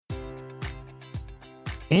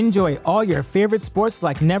Enjoy all your favorite sports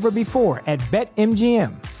like never before at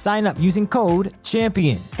BetMGM. Sign up using code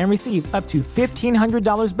CHAMPION and receive up to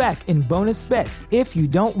 $1,500 back in bonus bets if you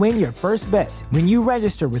don't win your first bet. When you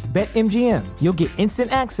register with BetMGM, you'll get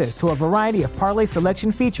instant access to a variety of parlay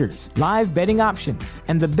selection features, live betting options,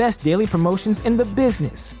 and the best daily promotions in the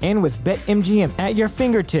business. And with BetMGM at your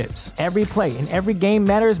fingertips, every play and every game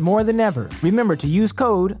matters more than ever. Remember to use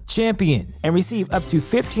code CHAMPION and receive up to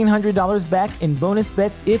 $1,500 back in bonus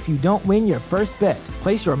bets if you don't win your first bet.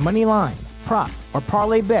 Place your money line, prop, or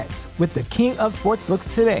parlay bets with the king of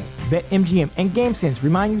sportsbooks today. BetMGM and GameSense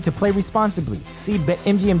remind you to play responsibly. See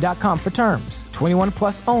BetMGM.com for terms. 21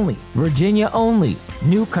 plus only. Virginia only.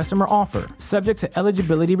 New customer offer. Subject to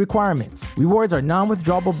eligibility requirements. Rewards are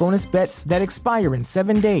non-withdrawable bonus bets that expire in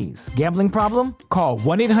 7 days. Gambling problem? Call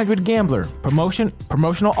 1-800-GAMBLER.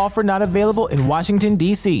 Promotional offer not available in Washington,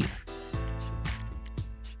 D.C.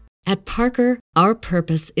 At Parker, our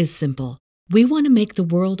purpose is simple. We want to make the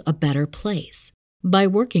world a better place by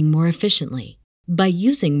working more efficiently, by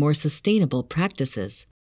using more sustainable practices,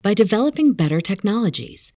 by developing better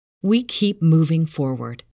technologies. We keep moving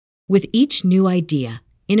forward. With each new idea,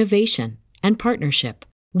 innovation, and partnership,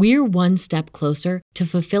 we're one step closer to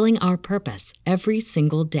fulfilling our purpose every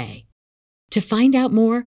single day. To find out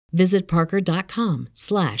more, visit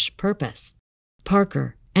parker.com/purpose.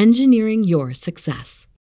 Parker, engineering your success.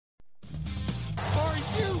 Are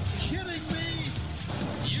you kidding me?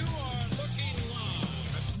 You are looking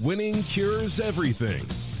live. Winning cures everything.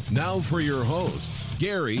 Now for your hosts,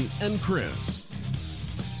 Gary and Chris.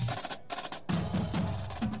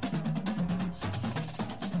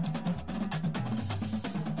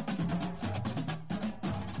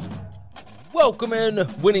 Welcome in,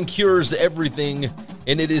 Winning Cures Everything,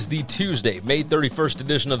 and it is the Tuesday, May 31st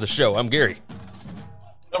edition of the show. I'm Gary.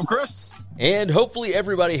 I'm Chris. And hopefully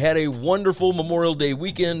everybody had a wonderful Memorial Day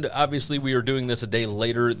weekend. Obviously, we are doing this a day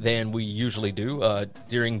later than we usually do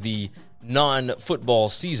during the non-football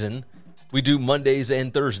season. We do Mondays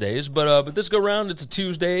and Thursdays, but this go round, it's a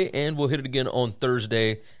Tuesday, and we'll hit it again on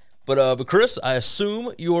Thursday. But Chris, I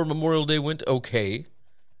assume your Memorial Day went okay.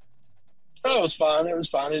 Oh, it was fine. It was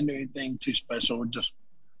fine. I didn't do anything too special. We just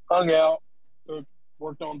hung out,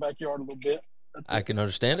 worked on backyard a little bit. I can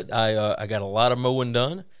understand it. I got a lot of mowing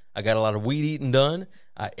done. I got a lot of weed eating done.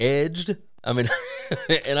 I edged. And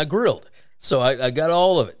I grilled. So I got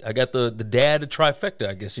all of it. I got the dad trifecta,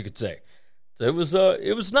 I guess you could say. So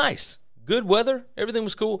it was nice. Good weather. Everything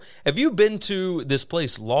was cool. Have you been to this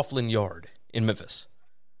place, Laughlin Yard in Memphis?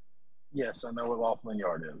 Yes, I know what Laughlin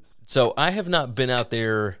Yard is. So I have not been out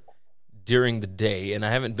there during the day, and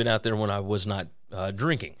I haven't been out there when I was not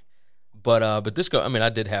drinking. But this go. I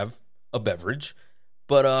did have a beverage,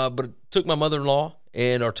 but took my mother-in-law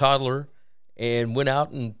and our toddler and went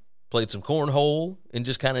out and played some cornhole and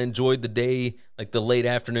just kind of enjoyed the day, like the late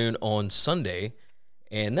afternoon on Sunday.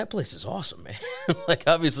 And that place is awesome, man. Like,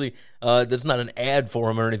 obviously, that's not an ad for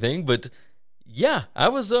them or anything, but yeah, I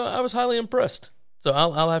was highly impressed. So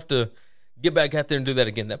I'll have to get back out there and do that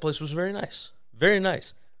again. That place was very nice, very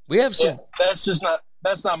nice. We have some. Yeah,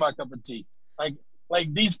 that's not my cup of tea. Like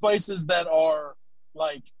these places that are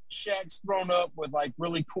like shacks thrown up with like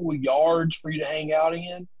really cool yards for you to hang out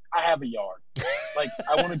in. I have a yard. Like,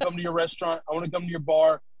 I want to come to your restaurant. I want to come to your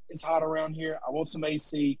bar. It's hot around here. I want some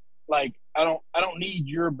AC. Like, I don't need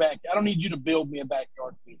your back. I don't need you to build me a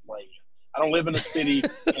backyard for me to play in. I don't live in a city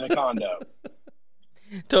in a condo.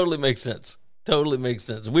 Totally makes sense. Totally makes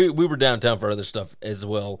sense. We were downtown for other stuff as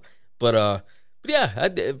well, but yeah,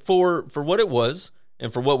 for what it was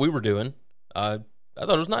and for what we were doing, I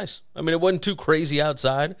thought it was nice. It wasn't too crazy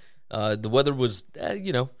outside. The weather was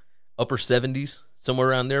upper 70s, somewhere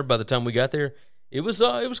around there. By the time we got there, it was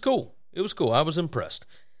cool. It was cool. I was impressed.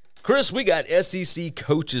 Chris, we got SEC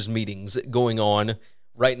coaches meetings going on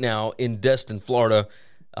right now in Destin, Florida.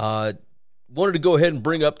 Wanted to go ahead and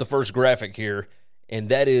bring up the first graphic here, and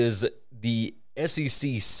that is the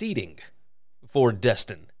SEC seeding for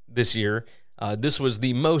Destin this year. This was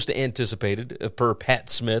the most anticipated per Pat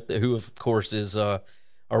Smith, who of course is or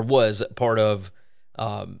was part of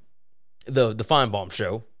the Feinbaum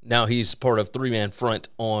Show. Now he's part of Three Man Front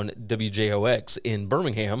on WJOX in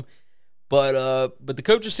Birmingham. But the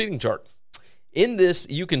coach's seating chart. In this,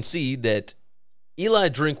 you can see that Eli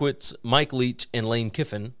Drinkwitz, Mike Leach, and Lane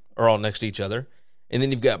Kiffin are all next to each other. And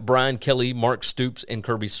then you've got Brian Kelly, Mark Stoops, and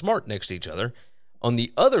Kirby Smart next to each other. On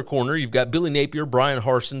the other corner, you've got Billy Napier, Brian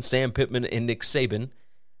Harsin, Sam Pittman, and Nick Saban.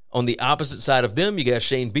 On the opposite side of them, you got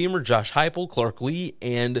Shane Beamer, Josh Heupel, Clark Lee,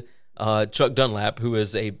 and Chuck Dunlap, who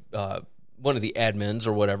is one of the admins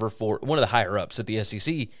or whatever for one of the higher ups at the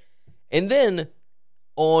SEC. And then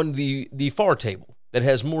on the far table, that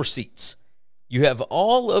has more seats. You have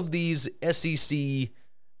all of these SEC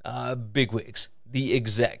bigwigs, the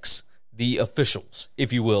execs, the officials,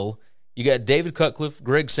 if you will. You got David Cutcliffe,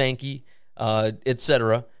 Greg Sankey,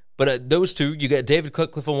 etc. But those two, you got David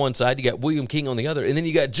Cutcliffe on one side, you got William King on the other, and then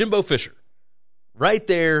you got Jimbo Fisher right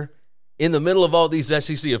there in the middle of all these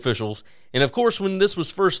SEC officials. And, of course, when this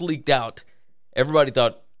was first leaked out, everybody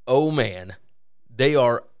thought, oh, man, they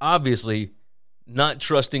are obviously not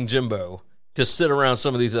trusting Jimbo to sit around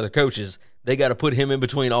some of these other coaches. They got to put him in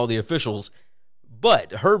between all the officials.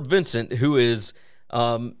 But Herb Vincent, who is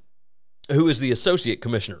the associate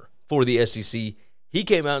commissioner for the SEC, he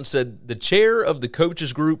came out and said the chair of the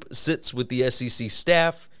coaches group sits with the SEC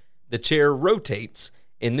staff. The chair rotates,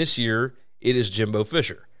 and this year it is Jimbo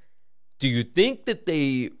Fisher. Do you think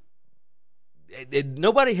that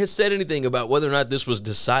nobody has said anything about whether or not this was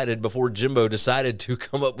decided before Jimbo decided to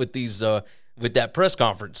come up with these with that press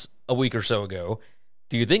conference a week or so ago?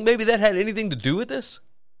 Do you think maybe that had anything to do with this?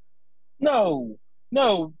 No,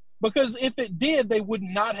 because if it did, they would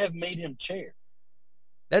not have made him chair.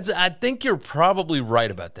 I think you're probably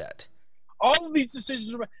right about that. All of these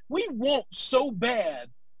decisions, we want so bad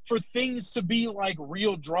for things to be like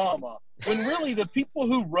real drama, when really the people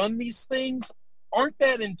who run these things aren't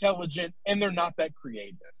that intelligent and they're not that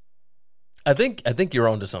creative. I think you're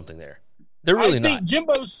onto something there. They're really not. I think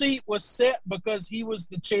Jimbo's seat was set because he was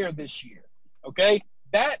the chair this year. Okay?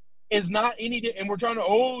 That is not any – and we're trying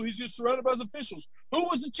to, he's just surrounded by his officials. Who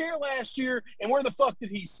was the chair last year and where the fuck did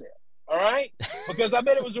he sit? All right? Because I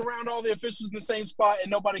bet it was around all the officials in the same spot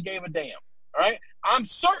and nobody gave a damn. All right? I'm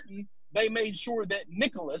certain they made sure that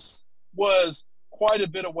Nicholas was quite a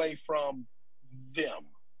bit away from them.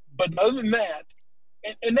 But other than that,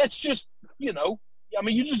 and that's just, you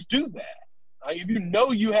just do that. If you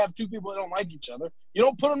know you have two people that don't like each other, you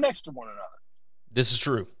don't put them next to one another. This is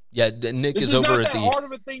true. Yeah, Nick is over at the – hard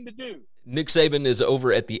of a thing to do. Nick Saban is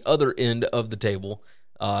over at the other end of the table,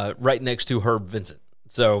 right next to Herb Vincent.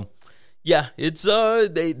 So, yeah, it's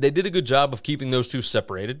they did a good job of keeping those two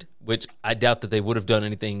separated, which I doubt that they would have done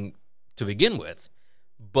anything to begin with.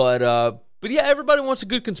 But yeah, everybody wants a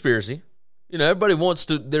good conspiracy. Everybody wants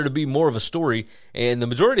there to be more of a story, and the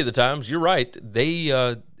majority of the times, you're right, they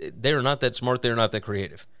are not that smart, they're not that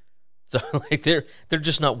creative. So they're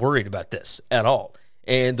just not worried about this at all.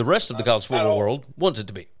 And the rest of the college football world wants it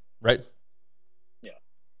to be, right? Yeah.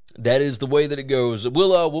 That is the way that it goes.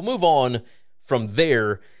 We'll move on from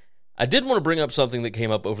there. I did want to bring up something that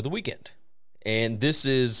came up over the weekend. And this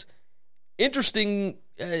is interesting,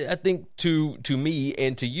 I think, to me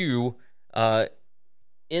and to you,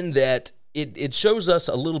 in that it shows us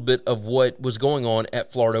a little bit of what was going on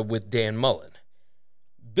at Florida with Dan Mullen.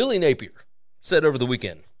 Billy Napier said over the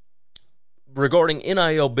weekend regarding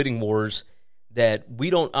NIL bidding wars that we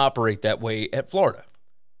don't operate that way at Florida.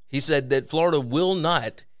 He said that Florida will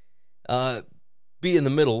not be in the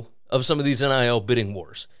middle of some of these NIL bidding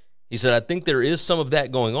wars. He said, I think there is some of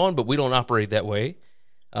that going on, but we don't operate that way.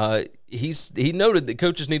 He noted that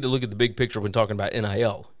coaches need to look at the big picture when talking about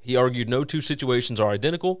NIL. He argued no two situations are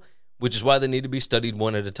identical, which is why they need to be studied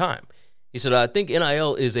one at a time. He said, I think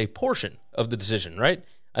NIL is a portion of the decision, right?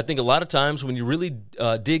 I think a lot of times when you really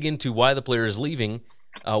dig into why the player is leaving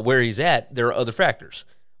where he's at, there are other factors.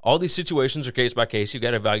 All these situations are case by case. You've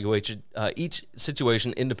got to evaluate each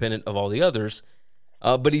situation independent of all the others.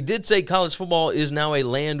 But he did say college football is now a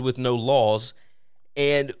land with no laws.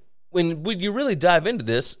 And when you really dive into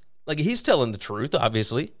this, he's telling the truth,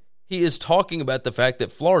 obviously. He is talking about the fact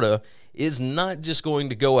that Florida is not just going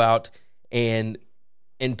to go out and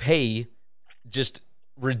pay just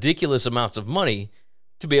ridiculous amounts of money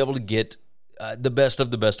to be able to get the best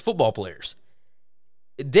of the best football players.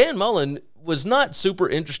 Dan Mullen was not super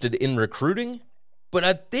interested in recruiting, but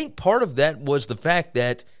I think part of that was the fact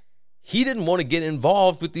that he didn't want to get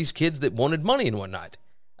involved with these kids that wanted money and whatnot.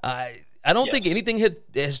 I don't think anything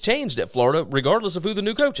has changed at Florida, regardless of who the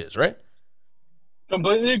new coach is, right?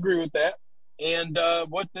 Completely agree with that. And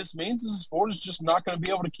what this means is Florida's just not going to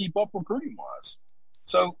be able to keep up recruiting-wise.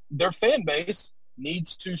 So their fan base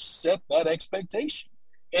needs to set that expectation.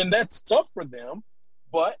 And that's tough for them,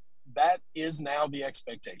 but that is now the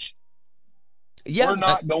expectation. Yeah, we're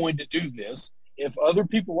not going to do this if other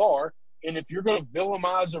people are, and if you're going to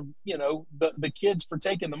villainize, the kids for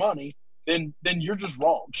taking the money, then you're just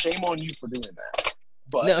wrong. Shame on you for doing that.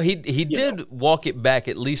 But no, he did walk it back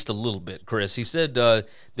at least a little bit, Chris. He said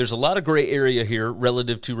there's a lot of gray area here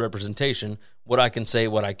relative to representation, what I can say,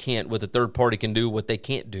 what I can't, what the third party can do, what they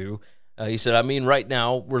can't do. He said, right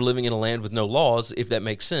now we're living in a land with no laws, if that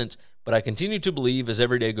makes sense, but I continue to believe as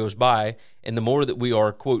every day goes by, and the more that we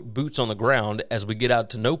are, quote, boots on the ground as we get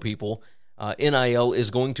out to know people, NIL is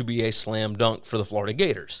going to be a slam dunk for the Florida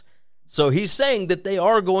Gators. So he's saying that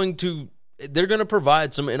they're going to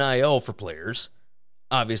provide some NIL for players.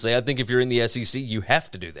 Obviously, I think if you're in the SEC, you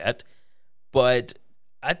have to do that. But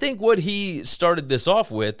I think what he started this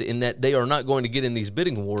off with, in that they are not going to get in these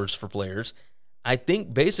bidding wars for players, I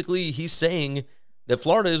think basically he's saying that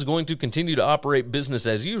Florida is going to continue to operate business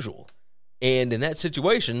as usual. And in that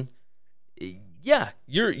situation, yeah,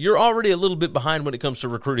 you're already a little bit behind when it comes to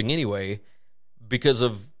recruiting anyway because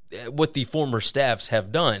of what the former staffs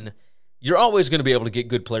have done. You're always going to be able to get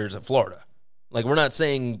good players at Florida. Like, we're not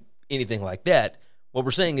saying anything like that. What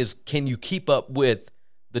we're saying is, can you keep up with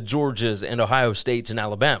the Georgias and Ohio States and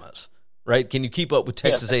Alabamas, right? Can you keep up with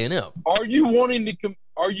Texas A&M? Are you wanting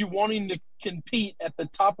to compete at the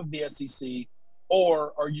top of the SEC,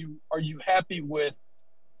 or are you happy with,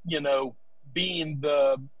 being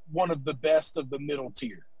one of the best of the middle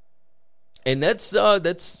tier? And that's a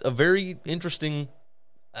very interesting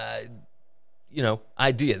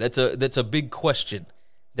idea. That's a big question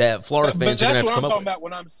that Florida fans are going to have to come up with. That's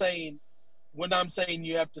what I'm talking about when I'm saying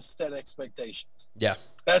you have to set expectations. Yeah.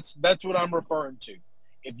 That's what I'm referring to.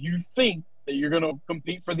 If you think that you're going to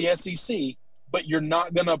compete for the SEC, but you're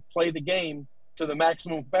not going to play the game to the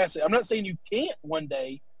maximum capacity, I'm not saying you can't one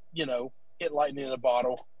day, hit lightning in a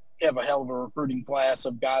bottle, have a hell of a recruiting class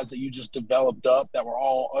of guys that you just developed up that were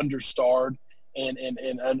all understarred and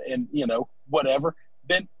whatever,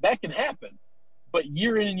 then that can happen. But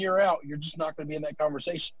year in and year out, you're just not going to be in that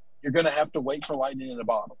conversation. You're going to have to wait for lightning in a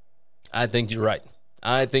bottle. I think you're right.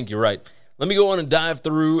 Let me go on and dive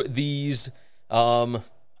through these. Let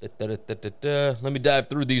me dive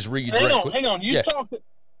through these reads. Hang on.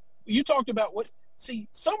 You talked about what? See,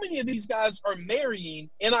 so many of these guys are marrying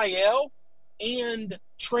NIL and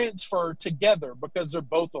transfer together because they're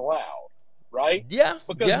both allowed, right? Yeah.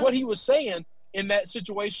 Because what he was saying in that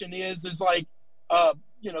situation is like,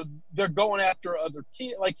 they're going after other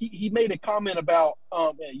kids. Like he made a comment about,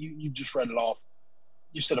 you just read it off.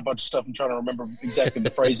 You said a bunch of stuff. I'm trying to remember exactly the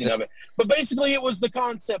phrasing of it. But basically it was the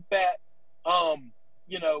concept that,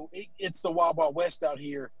 it's the Wild Wild West out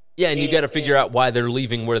here. Yeah, and you got to figure out why they're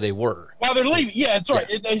leaving where they were. Why they're leaving. Yeah, that's right.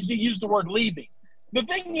 Yeah. He used the word leaving. The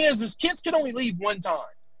thing is kids can only leave one time.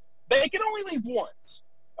 They can only leave once.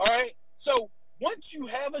 All right? So once you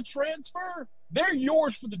have a transfer, they're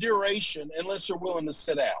yours for the duration unless you're willing to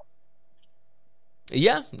sit out.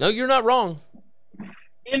 Yeah. No, you're not wrong.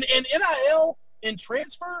 And NIL and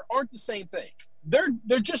transfer aren't the same thing.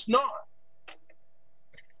 They're just not.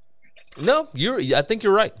 No, I think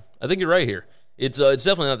you're right. I think you're right here. It's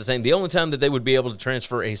definitely not the same. The only time that they would be able to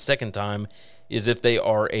transfer a second time is if they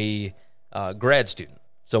are a grad student.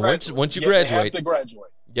 So once you graduate, they have to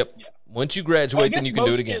graduate. Yep. Yeah. Once you graduate, then you can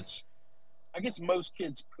do it again. I guess most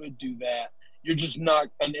kids could do that. You're just not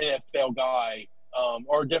an NFL guy,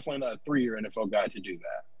 or definitely not a 3-year NFL guy to do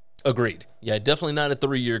that. Agreed. Yeah, definitely not a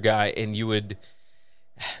 3-year guy, and you would.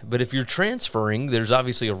 But if you're transferring, there's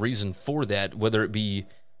obviously a reason for that, whether it be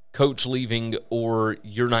coach leaving or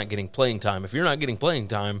you're not getting playing time. If you're not getting playing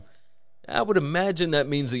time, I would imagine that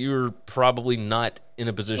means that you're probably not in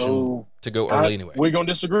a position to go early anyway. We're going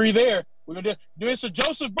to disagree there. So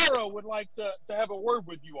Joseph Burrow would like to have a word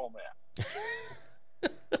with you on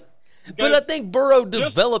that. But I think Burrow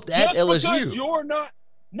developed at LSU. Because you're not.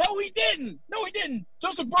 No, he didn't.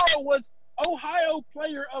 Joseph Burrow was Ohio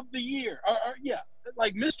Player of the Year.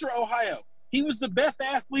 Like Mr. Ohio. He was the best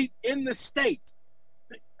athlete in the state.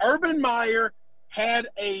 Urban Meyer had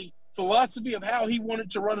a philosophy of how he wanted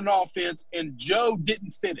to run an offense, and Joe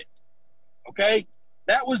didn't fit it. Okay?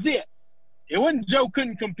 That was it. It wasn't Joe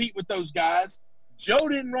couldn't compete with those guys. Joe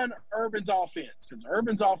didn't run Urban's offense because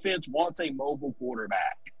Urban's offense wants a mobile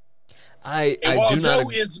quarterback. While Joe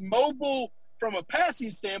is mobile from a passing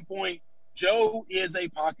standpoint, Joe is a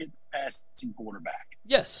pocket passing quarterback.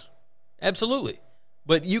 Yes, absolutely.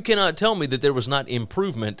 But you cannot tell me that there was not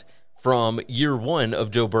improvement from year one of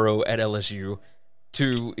Joe Burrow at LSU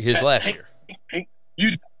to his last year.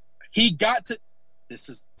 He got to –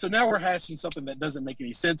 so now we're hashing something that doesn't make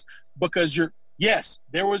any sense because yes,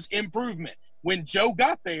 there was improvement. When Joe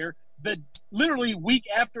got there, literally week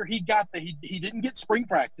after he got there, he didn't get spring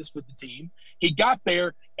practice with the team. He got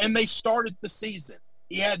there, and they started the season.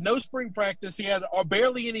 He had no spring practice. He had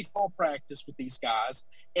barely any fall practice with these guys,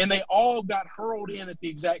 and they all got hurled in at the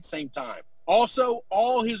exact same time. Also,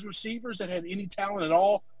 all his receivers that had any talent at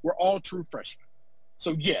all were all true freshmen.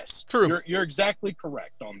 So, yes, true. You're exactly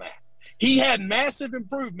correct on that. He had massive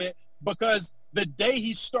improvement because the day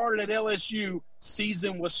he started at LSU,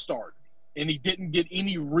 season was started, and he didn't get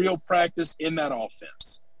any real practice in that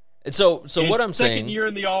offense. And so what I'm saying – second year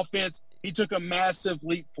in the offense, he took a massive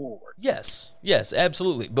leap forward. Yes,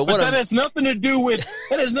 absolutely. But that has nothing to do with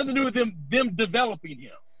them developing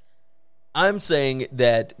him. I'm saying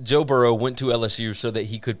that Joe Burrow went to LSU so that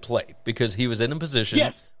he could play because he was in a position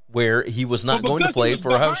where he was not going to play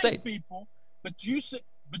for Ohio State. People, but you said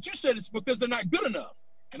it's because they're not good enough.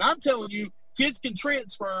 And I'm telling you, kids can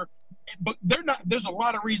transfer, but they're not. There's a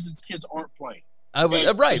lot of reasons kids aren't playing. Right.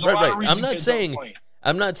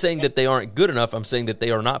 I'm not saying that they aren't good enough. I'm saying that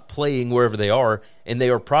they are not playing wherever they are, and they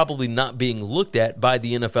are probably not being looked at by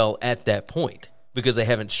the NFL at that point because they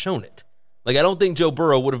haven't shown it. Like, I don't think Joe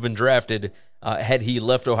Burrow would have been drafted had he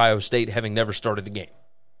left Ohio State having never started a game.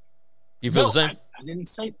 You feel the same? I didn't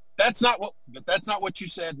say that's not what you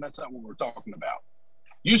said, and that's not what we're talking about.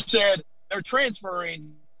 You said they're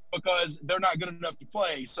transferring because they're not good enough to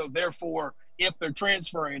play, so therefore, if they're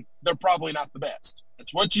transferring, they're probably not the best.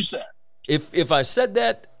 That's what you said. If I said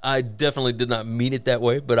that, I definitely did not mean it that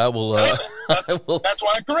way, but I will. That's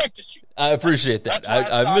why I corrected you. I appreciate that.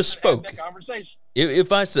 I misspoke. That conversation.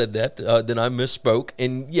 If I said that, then I misspoke.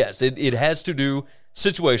 And yes, it has to do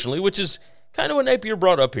situationally, which is kind of what Napier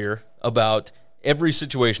brought up here about every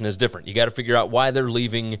situation is different. You got to figure out why they're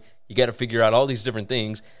leaving. You got to figure out all these different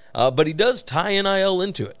things. But he does tie NIL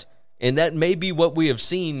into it, and that may be what we have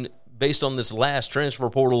seen based on this last transfer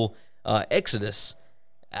portal exodus.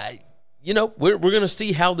 We're going to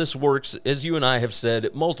see how this works. As you and I have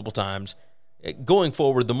said multiple times, going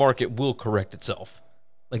forward, the market will correct itself.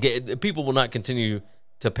 Like, people will not continue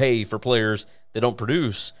to pay for players that don't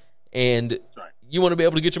produce, and you want to be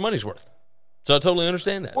able to get your money's worth. So I totally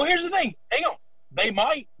understand that. Well, here's the thing. Hang on.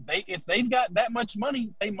 If they've got that much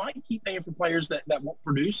money, they might keep paying for players that won't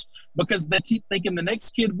produce because they keep thinking the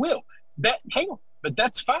next kid will. Hang on, but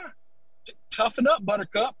that's fine. Toughen up,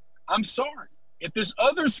 Buttercup. I'm sorry. If this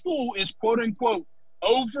other school is, quote-unquote,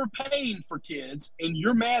 overpaying for kids and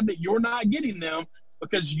you're mad that you're not getting them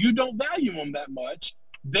because you don't value them that much,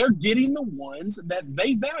 they're getting the ones that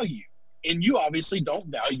they value. And you obviously don't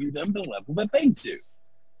value them the level that they do.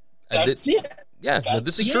 That's it. Yeah,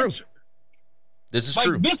 this is true. This is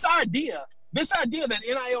true. This idea that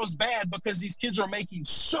NIL is bad because these kids are making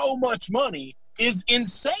so much money is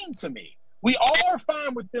insane to me. We all are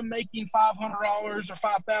fine with them making $500 or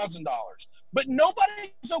 $5,000, but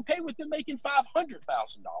nobody's okay with them making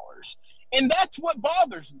 $500,000. And that's what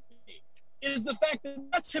bothers me, is the fact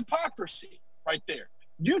that that's hypocrisy right there.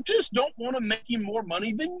 You just don't want to make more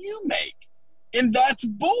money than you make, and that's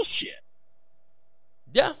bullshit.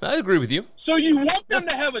 Yeah, I agree with you. So you want them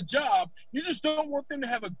to have a job, you just don't want them to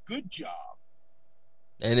have a good job.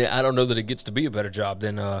 And I don't know that it gets to be a better job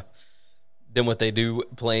than what they do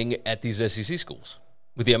playing at these SEC schools.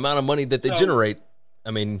 With the amount of money that they generate,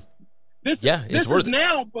 I mean, this has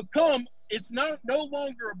now become, it's no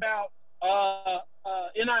longer about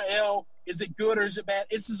NIL, is it good or is it bad?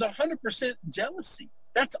 This is 100% jealousy.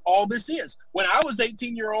 That's all this is. When I was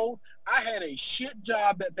 18-year-old, I had a shit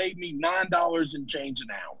job that paid me $9 and change an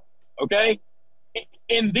hour, okay?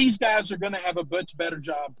 And these guys are going to have a much better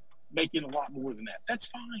job making a lot more than that. That's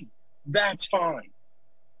fine. That's fine.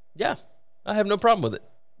 Yeah. I have no problem with it.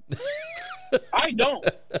 I don't.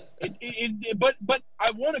 But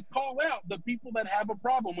I want to call out the people that have a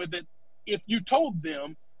problem with it. If you told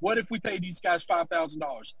them, what if we pay these guys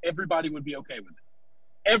 $5,000? Everybody would be okay with it.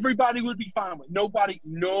 Everybody would be fine with it.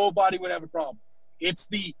 Nobody would have a problem. It's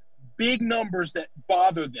the big numbers that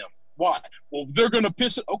bother them. Why? Well, they're going to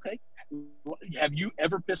piss it. Okay. Have you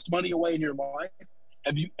ever pissed money away in your life?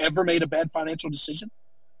 Have you ever made a bad financial decision?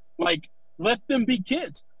 Like, let them be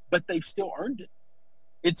kids. But they've still earned it.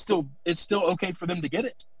 It's still okay for them to get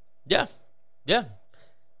it. Yeah.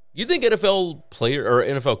 You think NFL player or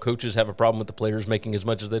NFL coaches have a problem with the players making as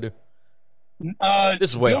much as they do?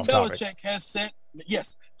 This is way off topic. Bill Belichick has said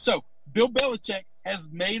yes. So Bill Belichick has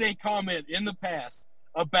made a comment in the past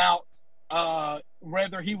about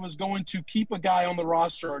whether he was going to keep a guy on the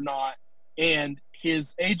roster or not, and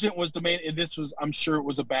his agent was demanding. And I'm sure it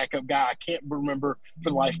was a backup guy. I can't remember for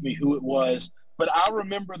the life of me who it was. But I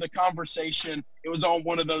remember the conversation. It was on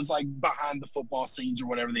one of those, like, behind the football scenes or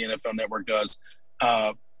whatever the NFL Network does.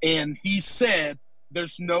 And he said,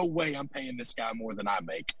 there's no way I'm paying this guy more than I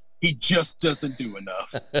make. He just doesn't do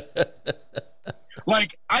enough.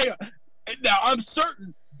 Now I'm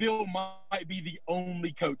certain Bill might be the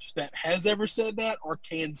only coach that has ever said that or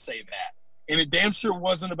can say that. And it damn sure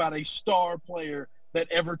wasn't about a star player that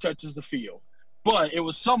ever touches the field. But it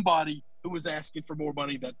was somebody who was asking for more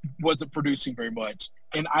money that wasn't producing very much.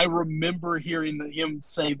 And I remember hearing him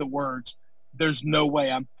say the words, there's no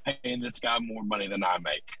way I'm paying this guy more money than I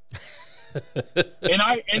make.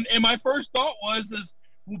 and my first thought was,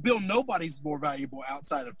 well, Bill, nobody's more valuable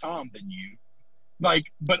outside of Tom than you.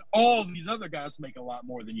 Like, but all these other guys make a lot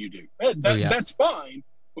more than you do. That's fine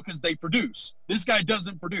because they produce. This guy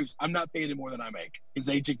doesn't produce. I'm not paying him more than I make. His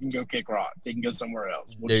agent can go kick rocks. He can go somewhere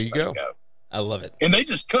else. There you go. I love it. And they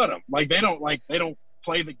just cut him. Like, they don't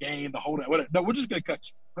play the game, the whole day. No, we're just going to cut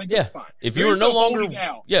you. Like, that's fine. If you're no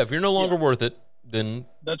longer worth it, then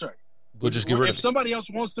that's right. We'll just get rid of it. If somebody else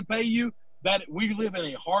wants to pay you, that we live in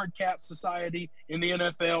a hard cap society in the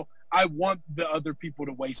NFL. I want the other people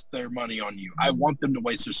to waste their money on you. I want them to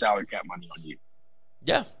waste their salary cap money on you.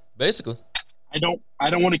 Yeah, basically. I don't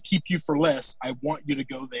want to keep you for less. I want you to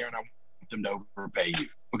go there, and I want them to overpay you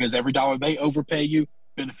because every dollar they overpay you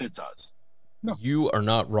benefits us. No. You are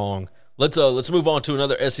not wrong. Let's move on to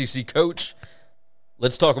another SEC coach.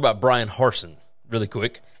 Let's talk about Brian Harsin really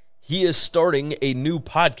quick. He is starting a new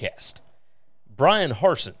podcast. Brian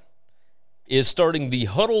Harsin is starting the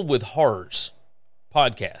Huddle with Hars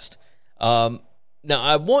podcast. Now,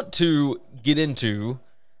 I want to get into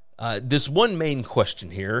this one main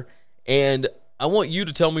question here, and I want you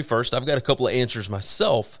to tell me first. I've got a couple of answers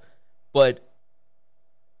myself, but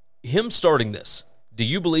him starting this, do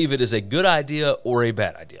you believe it is a good idea or a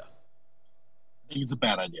bad idea? I think it's a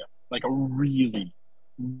bad idea, like a really,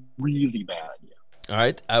 really bad idea. All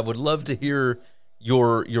right, I would love to hear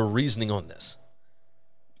your reasoning on this.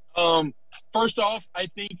 First off, I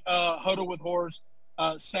think Huddle with Horrors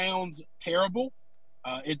sounds terrible.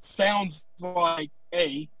 It sounds like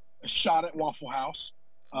a shot at Waffle House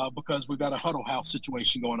because we've got a Huddle House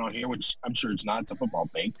situation going on here, which I'm sure it's not. It's a football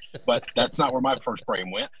thing, but that's not where my first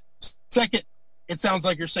brain went. Second, it sounds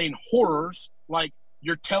like you're saying horrors, like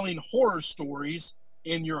you're telling horror stories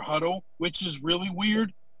in your huddle, which is really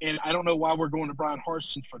weird. And I don't know why we're going to Brian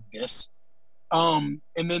Harsin for this. And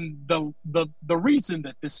then the reason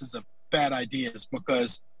that this is a bad idea is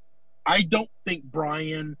because I don't think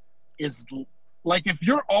Brian is like, if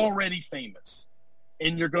you're already famous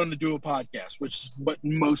and you're going to do a podcast, which is what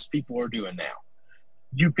most people are doing now,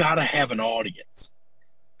 you got to have an audience.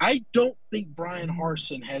 I don't think Brian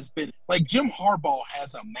Harsin has been like Jim Harbaugh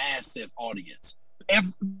has a massive audience.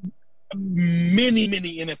 Many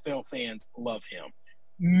NFL fans love him.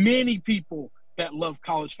 Many people that love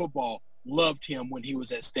college football loved him when he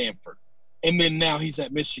was at Stanford. And then now he's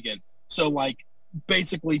at Michigan. So, like,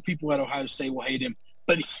 basically people at Ohio State will hate him.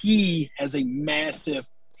 But he has a massive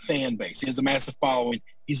fan base. He has a massive following.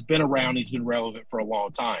 He's been around. He's been relevant for a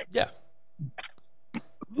long time. Yeah.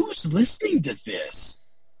 Who's listening to this?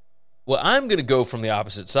 Well, I'm going to go from the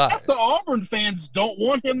opposite side. Half the Auburn fans don't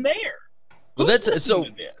want him there. Well,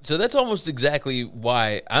 so that's almost exactly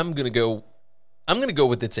why I'm going to go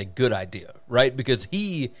with it's a good idea, right? Because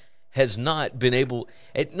he has not been able.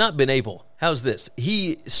 How's this?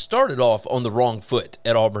 He started off on the wrong foot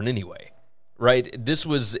at Auburn anyway, right? This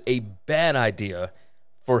was a bad idea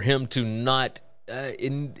for him to not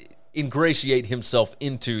ingratiate himself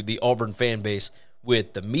into the Auburn fan base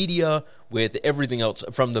with the media, with everything else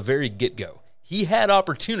from the very get-go. He had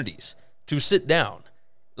opportunities to sit down.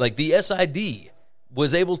 Like the SID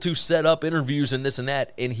was able to set up interviews and this and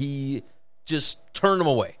that, and he just turned them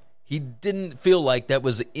away. He didn't feel like that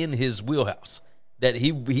was in his wheelhouse, that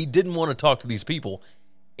he didn't want to talk to these people,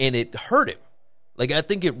 and it hurt him. Like, I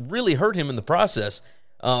think it really hurt him in the process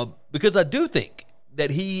because I do think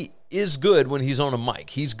that he is good when he's on a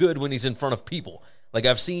mic. He's good when he's in front of people. Like,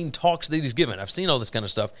 I've seen talks that he's given. I've seen all this kind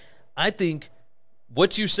of stuff. I think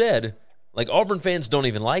what you said, like, Auburn fans don't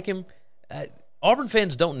even like him. Auburn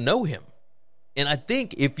fans don't know him. And I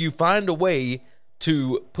think if you find a way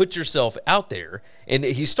to put yourself out there, and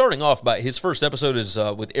he's starting off by his first episode is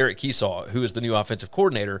with Eric Keesaw, who is the new offensive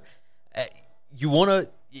coordinator.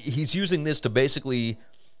 He's using this to basically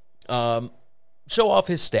show off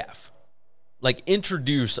his staff, like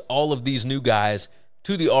introduce all of these new guys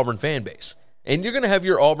to the Auburn fan base. And you're going to have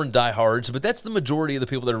your Auburn diehards, but that's the majority of the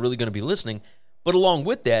people that are really going to be listening. But along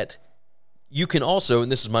with that, you can also,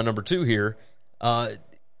 and this is my number 2 here,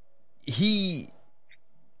 he,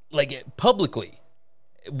 like, publicly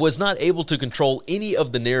was not able to control any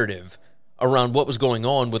of the narrative around what was going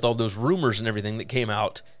on with all those rumors and everything that came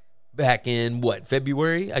out back in,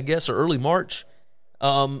 February, I guess, or early March.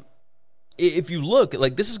 If you look,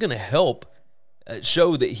 like, this is going to help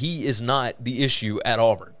show that he is not the issue at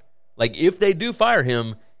Auburn. Like, if they do fire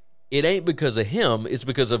him, it ain't because of him, it's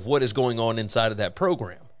because of what is going on inside of that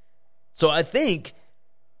program. So I think,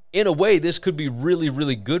 in a way, this could be really,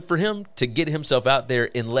 really good for him to get himself out there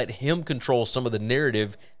and let him control some of the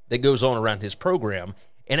narrative that goes on around his program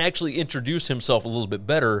and actually introduce himself a little bit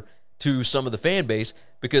better to some of the fan base,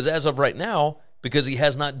 because as of right now, because he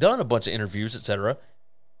has not done a bunch of interviews, etc.,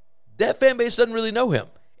 that fan base doesn't really know him.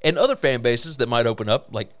 And other fan bases that might open up,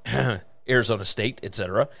 like Arizona State,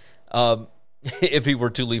 etc., if he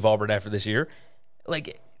were to leave Auburn after this year,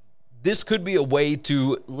 like, this could be a way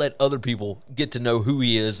to let other people get to know who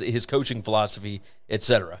he is, his coaching philosophy,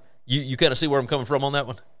 etc. You kind of see where I'm coming from on that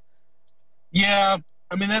one? Yeah,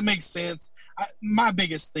 I mean, that makes sense. My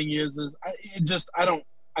biggest thing is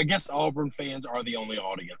I guess Auburn fans are the only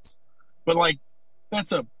audience. But, like,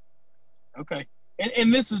 that's okay.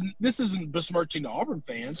 And this isn't besmirching the Auburn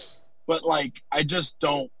fans, but, like, I don't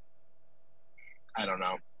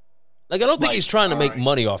know. Like, I don't think he's trying to make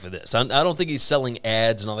money off of this. I don't think he's selling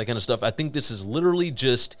ads and all that kind of stuff. I think this is literally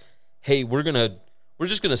just, hey, we're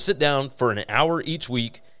just gonna sit down for an hour each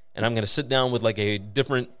week, and I'm gonna sit down with like a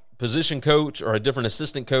different position coach or a different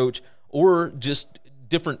assistant coach or just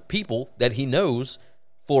different people that he knows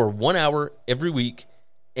for 1 hour every week,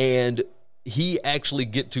 and he actually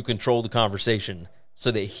get to control the conversation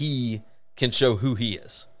so that he can show who he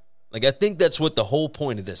is. Like, I think that's what the whole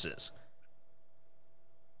point of this is.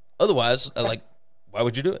 Otherwise, like, why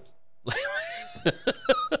would you do it?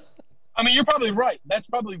 I mean, you're probably right. That's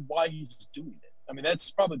probably why he's doing it. I mean,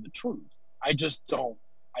 that's probably the truth. I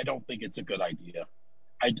don't think it's a good idea.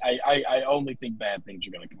 I only think bad things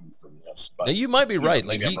are going to come from this. But now, you might be right.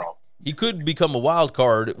 Like, he could become a wild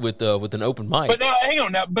card with an open mic. But now, hang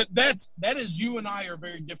on now. But that is, you and I are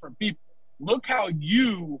very different people. Look how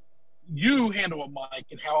you handle a mic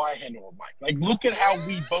and how I handle a mic. Like, look at how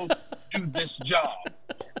we both do this job.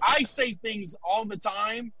 I say things all the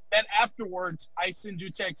time that afterwards I send you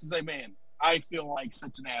texts and say, man, I feel like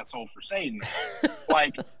such an asshole for saying that.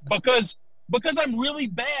 Like, because I'm really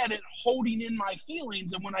bad at holding in my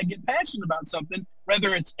feelings, and when I get passionate about something, whether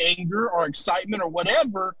it's anger or excitement or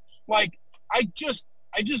whatever, like, I just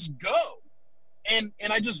go. And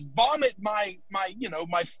I just vomit my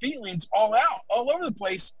feelings all out, all over the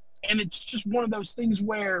place. And it's just one of those things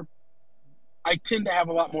where I tend to have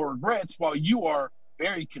a lot more regrets, while you are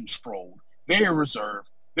very controlled, very reserved,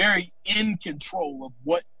 very in control of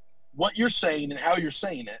what you're saying and how you're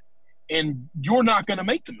saying it. And you're not going to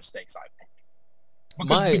make the mistakes I make,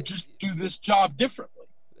 because we just do this job differently.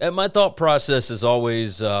 And my thought process is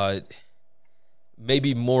always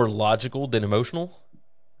maybe more logical than emotional.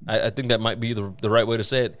 I think that might be the right way to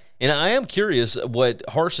say it. And I am curious what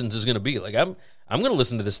Harsin's is going to be. Like, I'm going to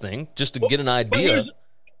listen to this thing just to get an idea.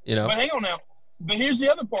 But hang on now. But here's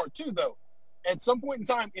the other part too, though. At some point in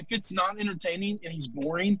time, if it's not entertaining and he's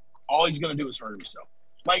boring, all he's going to do is hurt himself.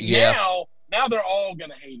 Like, now they're all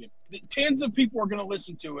going to hate him. Tens of people are going to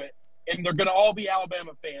listen to it, and they're going to all be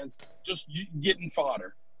Alabama fans, just getting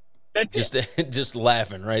fodder. That's just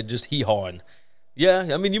laughing, right? Just hee-hawing. Yeah,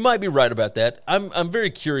 I mean, you might be right about that. I'm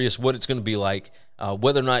very curious what it's going to be like,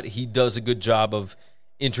 whether or not he does a good job of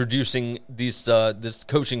introducing this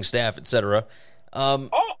coaching staff, etc.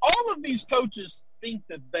 All of these coaches think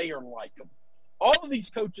that they are likable. All of these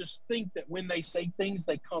coaches think that when they say things,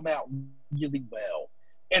 they come out really well.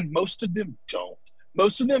 And most of them don't.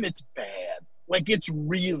 Most of them, it's bad. Like, it's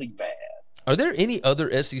really bad. Are there any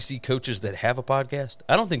other SEC coaches that have a podcast?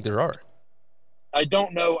 I don't think there are. I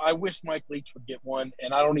don't know. I wish Mike Leach would get one,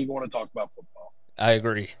 and I don't even want to talk about football. I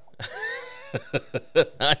agree.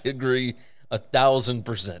 I agree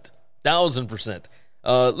 1,000%. 1,000%.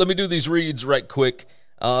 Let me do these reads right quick.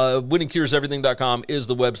 WinningCuresEverything.com is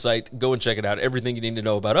the website. Go and check it out. Everything you need to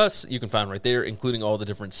know about us, you can find right there, including all the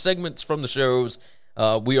different segments from the shows.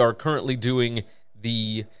 We are currently doing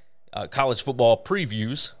the college football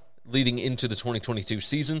previews leading into the 2022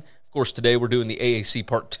 season. Of course, today we're doing the AAC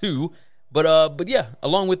Part 2. But yeah,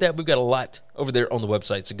 along with that, we've got a lot over there on the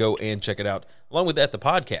website, so go and check it out. Along with that, the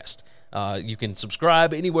podcast. You can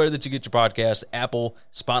subscribe anywhere that you get your podcast, Apple,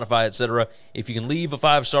 Spotify, etc. If you can leave a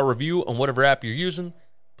 5-star review on whatever app you're using,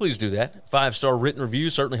 please do that. 5-star written review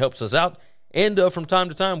certainly helps us out. And from time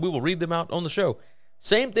to time, we will read them out on the show.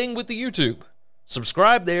 Same thing with the YouTube.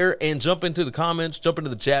 Subscribe there and jump into the comments, jump into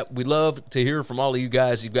the chat. We love to hear from all of you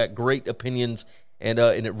guys. You've got great opinions, and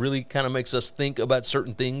it really kind of makes us think about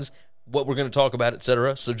certain things, what we're going to talk about,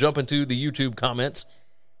 etc. So jump into the YouTube comments.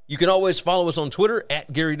 You can always follow us on Twitter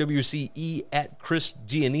at GaryWCE, at Chris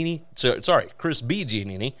Giannini, Chris B.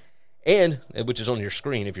 Giannini, and which is on your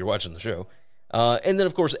screen if you're watching the show. And then,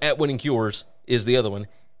 of course, at Winning Cures is the other one.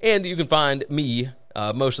 And you can find me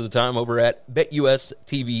most of the time over at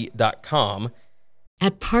BetUSTV.com.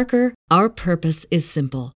 At Parker, our purpose is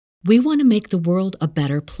simple. We want to make the world a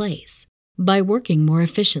better place by working more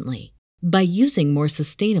efficiently, by using more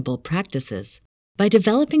sustainable practices, by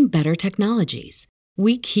developing better technologies.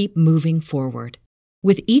 We keep moving forward.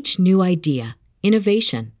 With each new idea,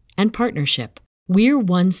 innovation, and partnership, we're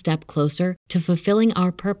one step closer to fulfilling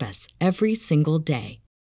our purpose every single day.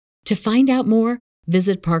 To find out more,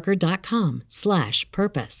 visit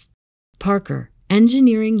parker.com/purpose. Parker,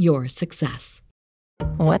 engineering your success.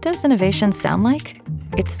 What does innovation sound like?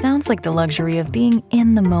 It sounds like the luxury of being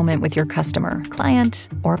in the moment with your customer, client,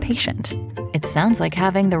 or patient. It sounds like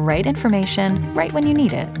having the right information right when you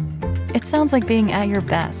need it. It sounds like being at your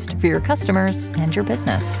best for your customers and your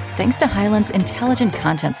business. Thanks to Hyland's intelligent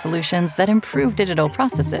content solutions that improve digital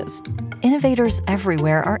processes, innovators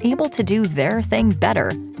everywhere are able to do their thing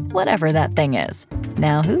better, whatever that thing is.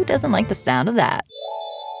 Now, who doesn't like the sound of that?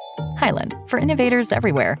 Hyland, for innovators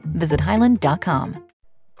everywhere. Visit hyland.com.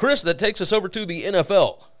 Chris, that takes us over to the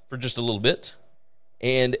NFL for just a little bit.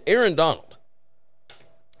 And Aaron Donald.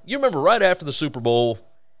 You remember right after the Super Bowl,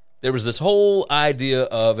 there was this whole idea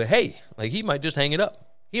of, hey, like he might just hang it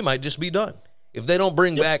up. He might just be done. If they don't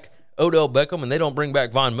bring back Odell Beckham and they don't bring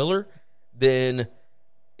back Von Miller, then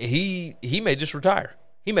he may just retire.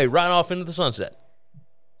 He may ride off into the sunset.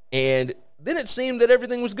 And then it seemed that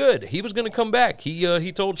everything was good. He was going to come back.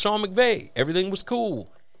 He told Sean McVay everything was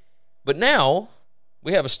cool. But now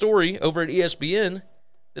we have a story over at ESPN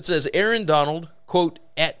that says Aaron Donald, quote,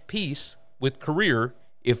 at peace with career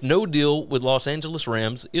if no deal with Los Angeles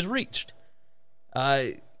Rams is reached.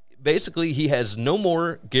 Basically, he has no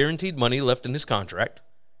more guaranteed money left in his contract.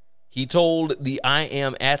 He told the I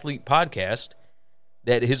Am Athlete podcast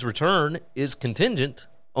that his return is contingent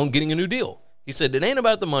on getting a new deal. He said, it ain't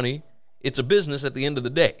about the money. It's a business at the end of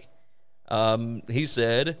the day. He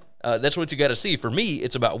said, that's what you got to see. For me,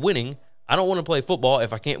 it's about winning. I don't want to play football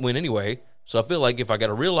if I can't win anyway. So I feel like if I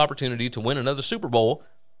got a real opportunity to win another Super Bowl,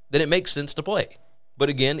 then it makes sense to play. But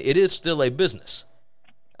again, it is still a business.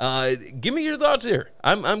 Give me your thoughts here.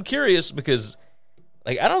 I'm curious because,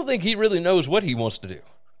 like, I don't think he really knows what he wants to do.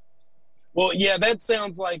 Well, yeah, that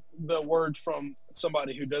sounds like the words from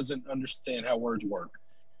somebody who doesn't understand how words work.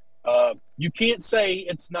 You can't say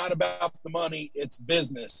it's not about the money, it's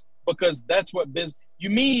business, because that's what business – you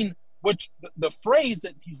mean – which the phrase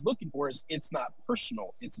that he's looking for is it's not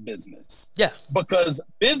personal, it's business. Yeah. Because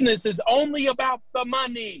business is only about the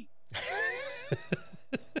money.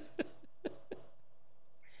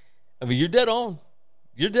 I mean, you're dead on.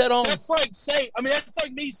 You're dead on. That's like that's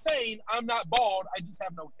like me saying I'm not bald, I just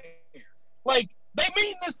have no hair. Like, they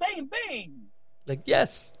mean the same thing. Like,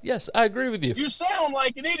 yes, I agree with you. You sound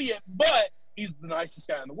like an idiot, but he's the nicest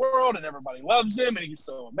guy in the world, and everybody loves him, and he's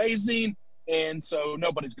so amazing. And so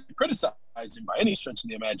nobody's going to criticize him by any stretch of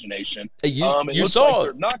the imagination. You looks saw like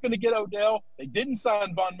they're not going to get Odell. They didn't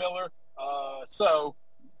sign Von Miller. So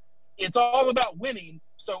it's all about winning.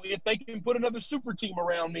 So if they can put another super team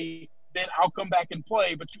around me, then I'll come back and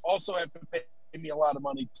play. But you also have to pay me a lot of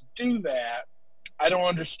money to do that. I don't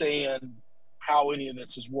understand how any of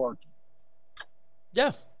this is working.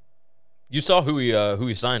 Yeah. You saw who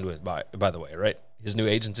he signed with, by the way, right? His new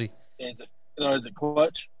agency? Is it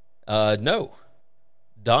Clutch? No.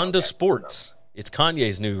 Donda Sports. It's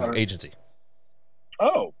Kanye's new agency.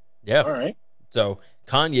 Oh. Yeah. All right. So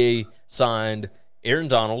Kanye signed Aaron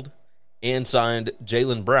Donald and signed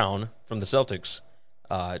Jaylen Brown from the Celtics.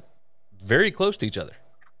 Very close to each other.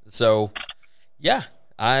 So, yeah,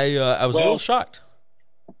 I was a little shocked.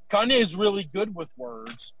 Kanye is really good with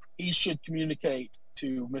words. He should communicate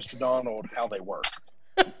to Mr. Donald how they work.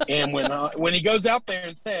 And when he goes out there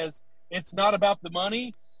and says, it's not about the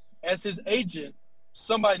money, as his agent,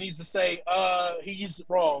 somebody needs to say, he's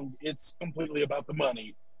wrong. It's completely about the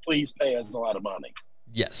money. Please pay us a lot of money.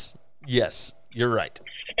 Yes, you're right.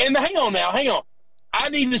 And hang on. I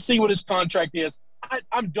need to see what his contract is.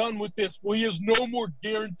 I'm done with this. Well, he has no more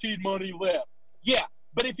guaranteed money left. Yeah,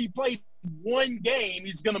 but if he played one game,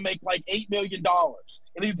 he's going to make like $8 million.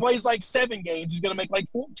 And if he plays like 7 games, he's going to make like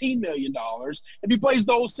 $14 million. If he plays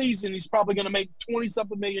the whole season, he's probably going to make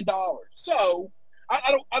 $20-something million. So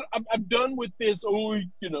I'm done with this. Oh, he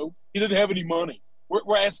didn't have any money.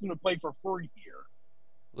 We're asking him to play for free here.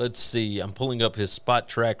 Let's see. I'm pulling up his spot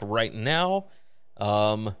track right now.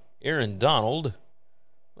 Aaron Donald.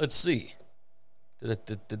 Let's see.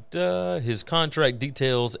 His contract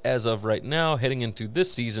details as of right now, heading into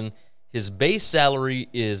this season. His base salary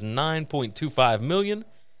is $9.25 million.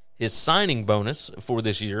 His signing bonus for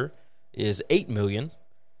this year is $8 million.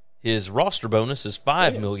 His roster bonus is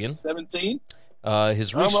 $5 million. 17.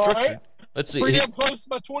 His restructured. Right. Let's see. Pretty up close,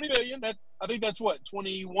 about $20 million. I think that's what,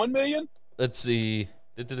 $21 million. Let's see.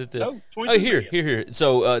 No, here.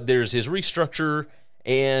 So there's his restructure,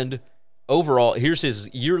 and overall, here's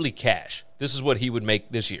his yearly cash. This is what he would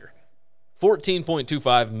make this year: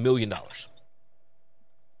 $14.25 million.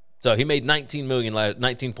 So he made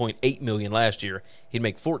 $19.8 million last year. He'd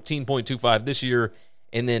make $14.25 this year,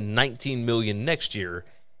 and then $19 million next year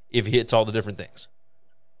if he hits all the different things.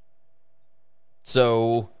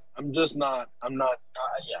 So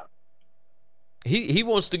yeah. He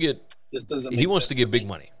wants to get This doesn't. he wants to get me. big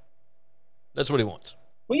money. That's what he wants.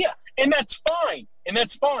 Well, yeah, and that's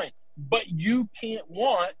fine, But you can't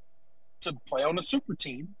want to play on a super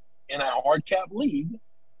team in a hard cap league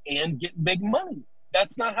and get big money.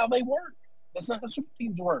 That's not how they work. That's not how super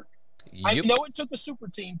teams work. Yep. I know it took a super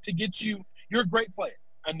team to get you. You're a great player.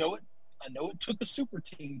 I know it. Took a super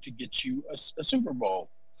team to get you a Super Bowl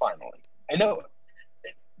finally. I know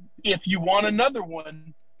it. If you want another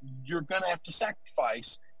one, you're going to have to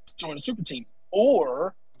sacrifice to join a super team,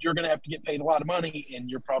 or you're going to have to get paid a lot of money, and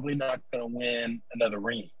you're probably not going to win another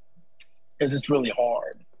ring because it's really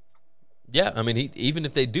hard. Yeah, I mean, even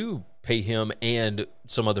if they do pay him and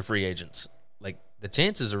some other free agents, like the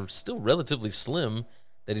chances are still relatively slim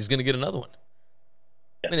that he's going to get another one.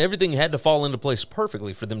 Yes. I mean, everything had to fall into place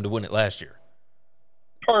perfectly for them to win it last year.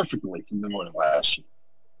 Perfectly from the winning last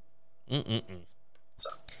year. So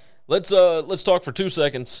let's talk for 2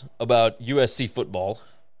 seconds about USC football,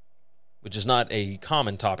 which is not a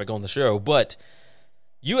common topic on the show, but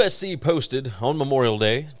USC posted on Memorial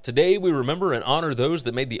Day, "Today we remember and honor those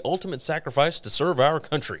that made the ultimate sacrifice to serve our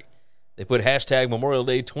country." They put hashtag Memorial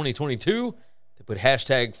Day 2022, they put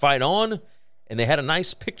hashtag Fight On, and they had a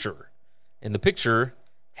nice picture. And the picture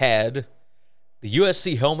had the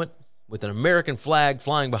USC helmet with an American flag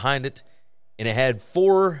flying behind it, and it had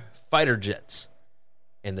 4 fighter jets.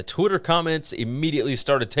 And the Twitter comments immediately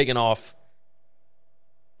started taking off,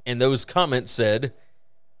 and those comments said,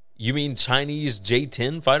 "You mean Chinese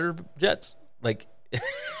J-10 fighter jets?" Like,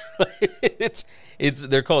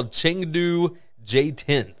 they're called Chengdu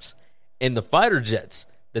J-10s. And the fighter jets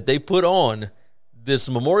that they put on this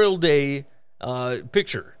Memorial Day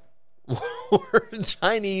picture were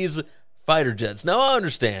Chinese fighter jets. Now, I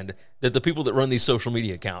understand that the people that run these social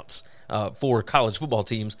media accounts for college football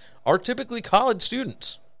teams are typically college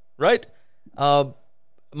students, right?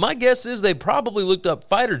 My guess is they probably looked up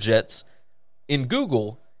fighter jets in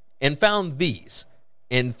Google and found these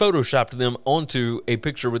and photoshopped them onto a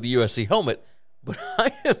picture with the USC helmet. But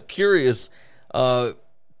I am curious,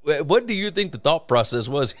 what do you think the thought process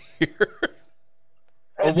was here?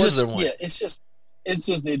 Or was there one? Yeah, it's just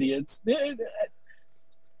idiots.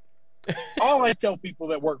 All I tell people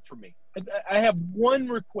that work for me, I have one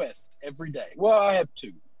request every day. Well, I have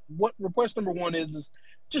 2. What request number 1 is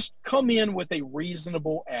just come in with a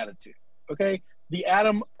reasonable attitude. Okay, the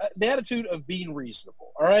attitude of being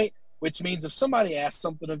reasonable. All right, which means if somebody asks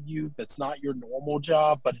something of you that's not your normal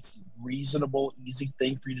job, but it's a reasonable, easy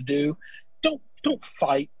thing for you to do, don't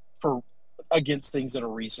fight against things that are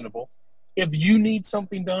reasonable. If you need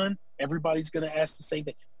something done, everybody's going to ask the same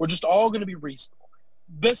thing. We're just all going to be reasonable.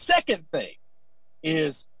 The second thing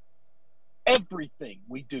is everything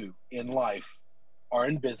we do in life or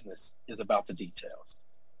in business is about the details.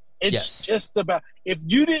 It's just about, if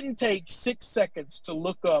you didn't take 6 seconds to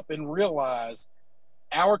look up and realize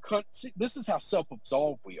our country, this is how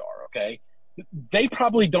self-absorbed we are, okay? They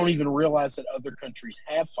probably don't even realize that other countries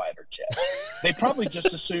have fighter jets. They probably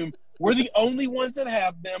just assume we're the only ones that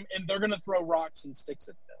have them, and they're going to throw rocks and sticks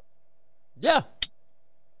at them. Yeah.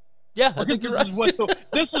 Yeah, I because think you're right.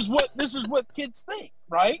 this is what kids think,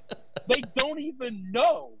 right? They don't even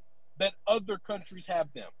know that other countries have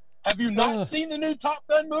them. Have you not seen the new Top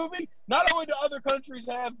Gun movie? Not only do other countries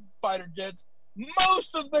have fighter jets,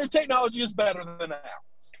 most of their technology is better than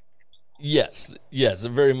ours. Yes,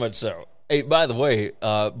 very much so. Hey, by the way,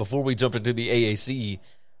 before we jump into the AAC,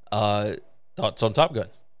 thoughts on Top Gun?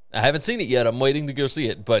 I haven't seen it yet. I'm waiting to go see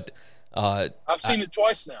it, but I've seen it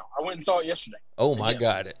twice now. I went and saw it yesterday. Oh my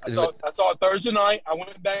God! I saw it Thursday night. I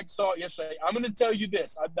went back and saw it yesterday. I'm going to tell you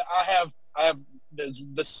this. I have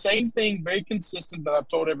the same thing, very consistent, that I've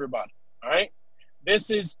told everybody. All right, this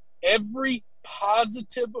is every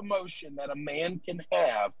positive emotion that a man can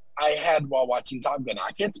have. I had while watching Top Gun.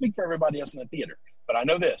 I can't speak for everybody else in the theater, but I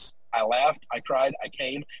know this. I laughed. I cried. I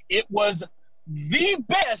came. It was the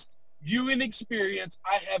best viewing experience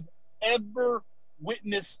I have ever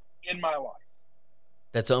witnessed in my life.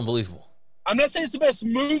 That's unbelievable. I'm not saying it's the best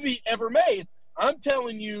movie ever made. I'm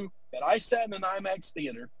telling you that I sat in an IMAX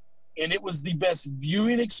theater, and it was the best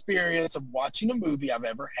viewing experience of watching a movie I've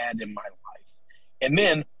ever had in my life. And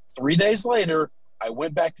then 3 days later, I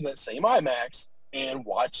went back to that same IMAX and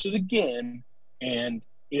watched it again, and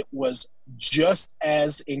it was just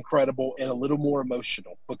as incredible and a little more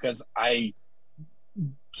emotional because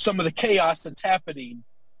some of the chaos that's happening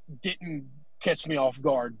didn't catch me off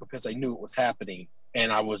guard because I knew it was happening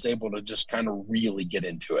and I was able to just kind of really get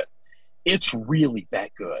into it. It's really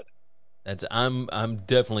that good. I'm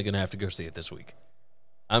definitely going to have to go see it this week.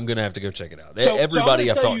 I'm going to have to go check it out. So, Everybody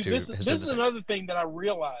I've talked to this has said is another thing that I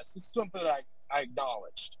realized. This is something that I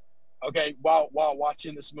acknowledged. Okay, while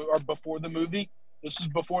watching this movie, or before the movie. This is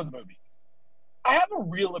before the movie. I have a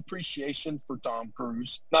real appreciation for Tom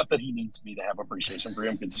Cruise. Not that he needs me to have appreciation for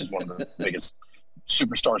him, because he's one of the biggest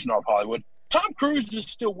superstars in all of Hollywood. Tom Cruise is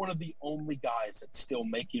still one of the only guys that's still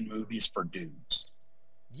making movies for dudes.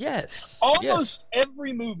 Yes. Almost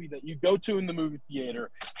every movie that you go to in the movie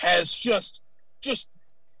theater has just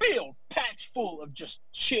filled, packed full of just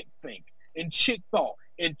chick think and chick thought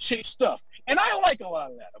and chick stuff. And I like a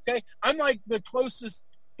lot of that, okay? I'm like the closest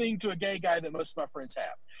thing to a gay guy that most of my friends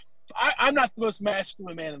have. I'm not the most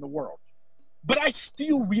masculine man in the world, but I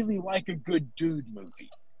still really like a good dude movie.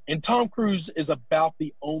 And Tom Cruise is about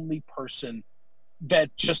the only person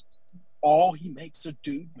that just all he makes are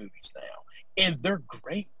dude movies now. And they're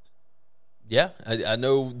great. Yeah, I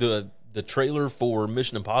know the trailer for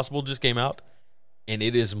Mission Impossible just came out, and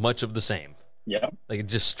it is much of the same. Yeah. Like,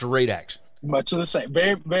 it's just straight action. Much of the same.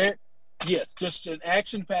 Very, very, yes, just an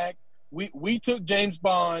action pack. We took James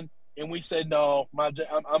Bond and we said, no, I'm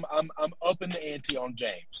upping the ante on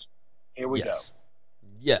James. Here we go.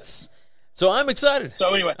 Yes. So I'm excited.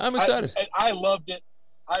 So anyway, I'm excited. I loved it.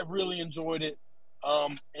 I really enjoyed it.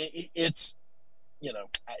 It's, they're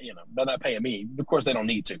not paying me. Of course, they don't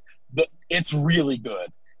need to. But it's really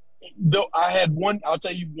good. Though I'll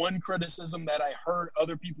tell you one criticism that I heard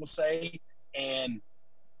other people say, and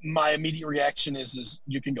my immediate reaction is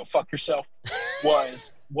you can go fuck yourself.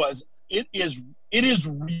 was it is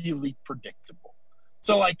really predictable.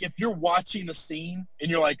 So like if you're watching a scene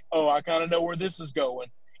and you're like, oh, I kind of know where this is going,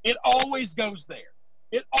 it always goes there.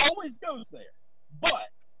 It always goes there. But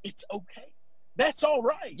it's okay. That's all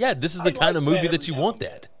right. Yeah, this is the kind of movie that you want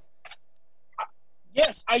that.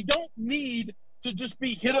 Yes, I don't need to just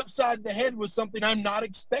be hit upside the head with something I'm not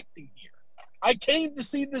expecting here. I came to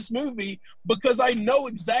see this movie because I know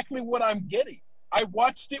exactly what I'm getting. I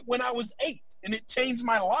watched it when I was 8, and it changed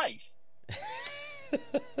my life.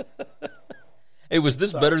 Hey, was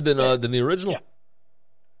this better than the original? Yeah.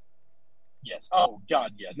 Yes. Oh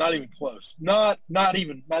God, yeah. Not even close. Not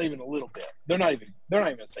even a little bit. They're not even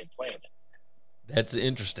the same planet. That's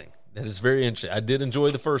interesting. That is very interesting. I did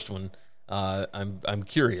enjoy the first one. I'm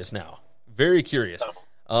curious now. Very curious.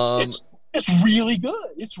 It's really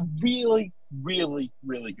good. It's really, really,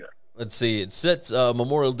 really good. Let's see. It sets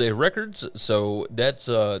Memorial Day records, so that's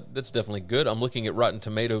definitely good. I'm looking at Rotten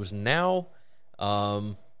Tomatoes now.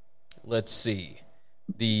 Let's see.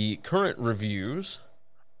 The current reviews.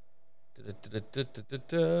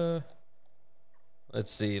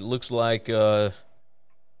 Let's see. It looks like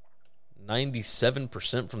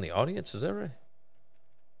 97% from the audience. Is that right?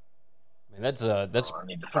 I mean, that's I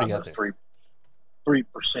need to pretty find out those there.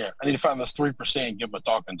 3%. I need to find those 3% and give them a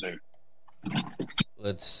talking to.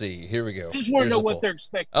 Let's see. Here we go. I just want to Here's know the what full. they're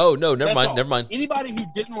expecting. Oh, no, never That's mind. all. Never mind. Anybody who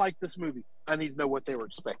didn't like this movie, I need to know what they were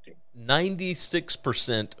expecting.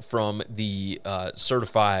 96% from the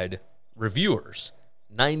certified reviewers.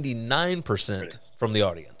 99% from the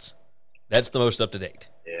audience. That's the most up to date.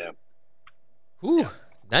 Yeah. Whew.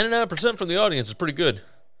 99% from the audience is pretty good.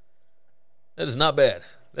 That is not bad.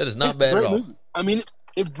 That is not bad at all. Movie. I mean,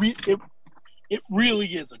 it really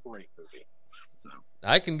is a great movie. So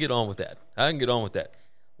I can get on with that.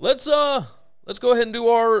 Let's go ahead and do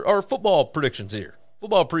our football predictions here.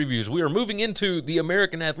 Football previews. We are moving into the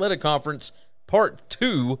American Athletic Conference Part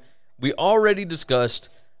 2. We already discussed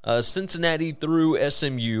Cincinnati through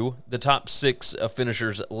SMU, the top 6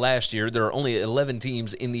 finishers last year. There are only 11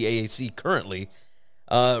 teams in the AAC currently.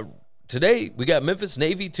 Today, we got Memphis,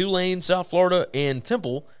 Navy, Tulane, South Florida, and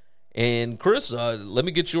Temple. And Chris, let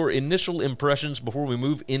me get your initial impressions before we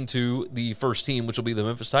move into the first team, which will be the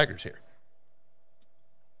Memphis Tigers here.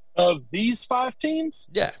 Of these 5 teams?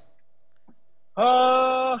 Yeah.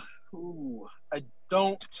 I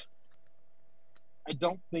don't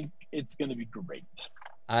think it's going to be great.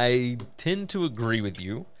 I tend to agree with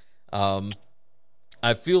you.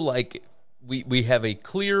 I feel like we have a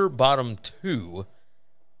clear bottom 2,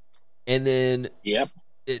 and then Yep.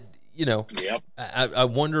 I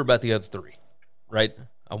wonder about the other 3, right?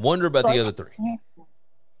 I wonder about the other 3.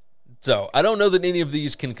 So I don't know that any of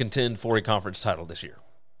these can contend for a conference title this year.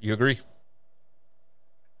 You agree?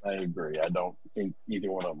 I agree. I don't think either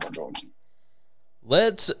one of them are going to.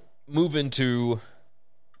 Let's move into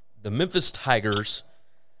the Memphis Tigers.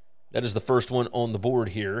 That is the first one on the board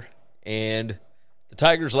here. And the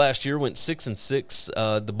Tigers last year went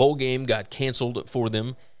 6-6. The bowl game got canceled for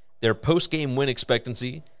them. Their post-game win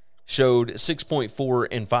expectancy showed 6.4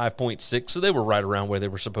 and 5.6, so they were right around where they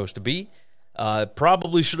were supposed to be.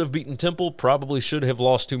 Probably should have beaten Temple, probably should have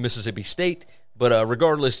lost to Mississippi State, but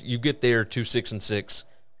regardless, you get there to 6-6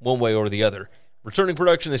 one way or the other. Returning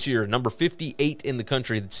production this year, number 58 in the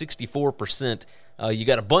country, that's 64%. You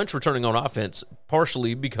got a bunch returning on offense,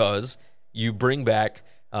 partially because you bring back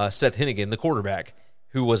Seth Hennigan, the quarterback,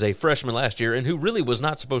 who was a freshman last year and who really was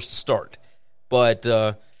not supposed to start. But,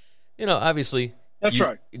 obviously, That's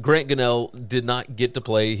right. Grant Gunnell did not get to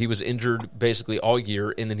play. He was injured basically all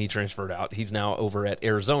year, and then he transferred out. He's now over at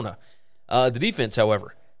Arizona. The defense,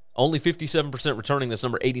 however, only 57% returning. That's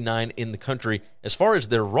number 89 in the country. As far as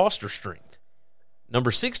their roster strength,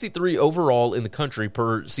 number 63 overall in the country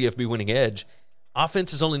per CFB Winning Edge.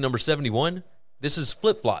 Offense is only number 71. This is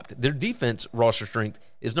flip-flopped. Their defense roster strength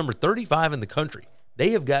is number 35 in the country.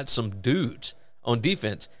 They have got some dudes on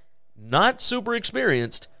defense. Not super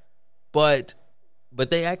experienced, but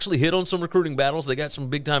they actually hit on some recruiting battles. They got some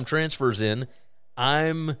big-time transfers in.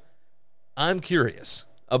 I'm curious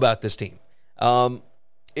about this team.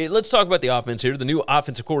 Let's talk about the offense here. The new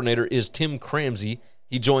offensive coordinator is Tim Cramsey.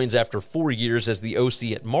 He joins after 4 years as the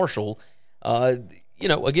OC at Marshall.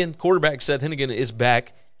 Again, quarterback Seth Hennigan is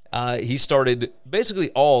back. He started basically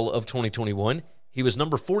all of 2021. He was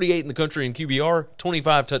number 48 in the country in QBR,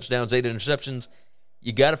 25 touchdowns, 8 interceptions.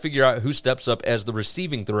 You got to figure out who steps up as the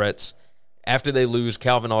receiving threats after they lose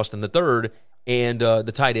Calvin Austin III and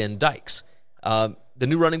the tight end Dykes. The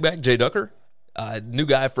new running back, Jay Ducker, new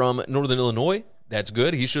guy from Northern Illinois. That's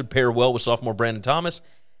good. He should pair well with sophomore Brandon Thomas.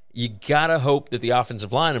 You got to hope that the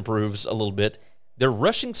offensive line improves a little bit. Their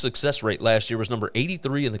rushing success rate last year was number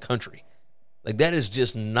 83 in the country. Like, that is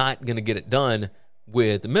just not going to get it done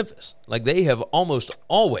with Memphis. Like, they have almost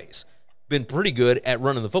always been pretty good at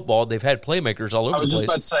running the football. They've had playmakers all over the place. I was just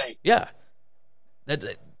about to say. Yeah. That's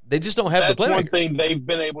it. They just don't have the playmakers. That's one thing they've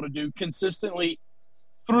been able to do consistently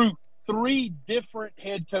through 3 different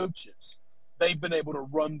head coaches. They've been able to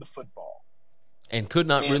run the football. And could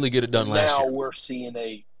not really get it done last year. Now we're seeing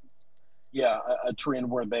a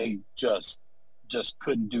trend where they just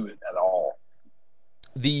couldn't do it at all.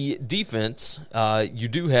 The defense, you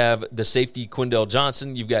do have the safety Quindell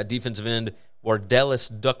Johnson. You've got defensive end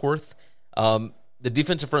Wardellis Duckworth. The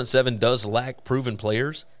defensive front seven does lack proven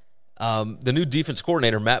players. The new defense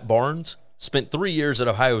coordinator, Matt Barnes, spent 3 years at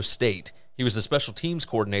Ohio State. He was the special teams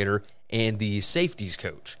coordinator and the safeties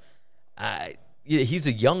coach. He's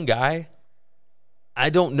a young guy. I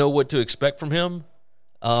don't know what to expect from him.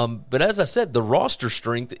 But as I said, the roster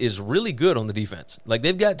strength is really good on the defense. Like,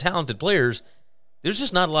 they've got talented players. There's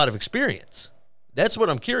just not a lot of experience. That's what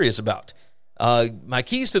I'm curious about. My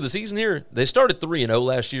keys to the season here, they started 3-0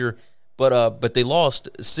 last year, but they lost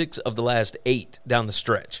 6 of the last 8 down the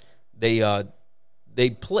stretch. They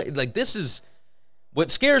play like, this is what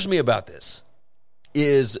scares me about this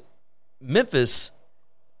is Memphis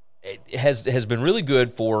has been really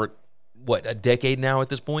good for a decade now at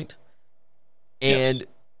this point. And yes.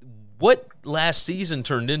 What last season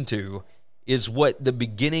turned into is what the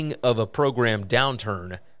beginning of a program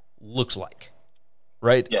downturn looks like,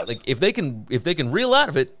 right? Yes. Like, if they can reel out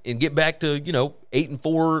of it and get back to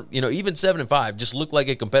 8-4, even 7-5, just look like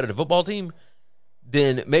a competitive football team,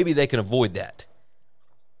 then maybe they can avoid that.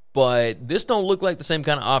 But this don't look like the same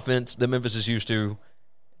kind of offense that Memphis is used to.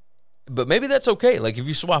 But maybe that's okay. Like, if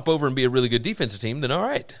you swap over and be a really good defensive team, then all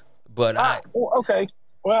right. But okay.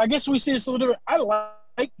 Well, I guess we see this a little different. I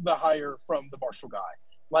like the hire from the Marshall guy.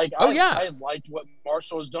 Like, I liked what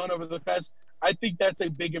Marshall has done over the past. I think that's a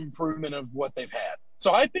big improvement of what they've had.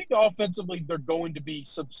 So I think offensively they're going to be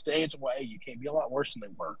substantial. Well, hey, you can't be a lot worse than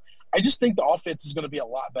they were. I just think the offense is going to be a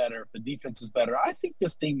lot better if the defense is better. I think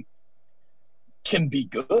this team can be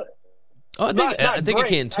good. Oh, I think it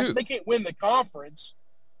can too. They can't win the conference,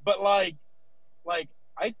 but I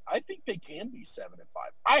think they can be 7-5.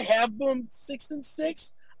 I have them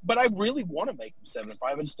 6-6, but I really want to make them 7-5.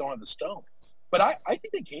 I just don't have the stones. But I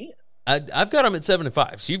think they can. I've got them at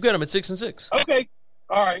 7-5. So you've got them at 6-6. Okay.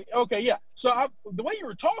 All right. Okay. Yeah. So the way you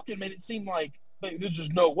were talking made it seem like there's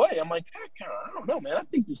just no way. I'm like, I don't know, man. I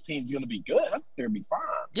think this team's going to be good. I think they're going to be fine.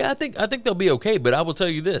 Yeah, I think they'll be okay. But I will tell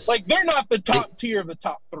you this: like, they're not the top tier of the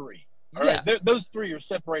top 3. All right. Those 3 are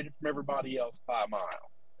separated from everybody else by a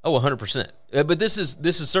mile. Oh, 100%. But this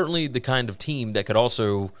is certainly the kind of team that could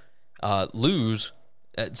also lose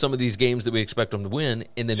at some of these games that we expect them to win,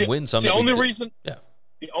 and then win some. The only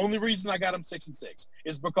reason I got them 6-6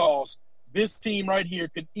 is because this team right here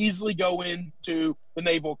could easily go into the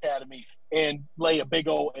Naval Academy and lay a big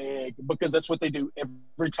old egg, because that's what they do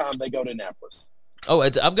every time they go to Annapolis. Oh,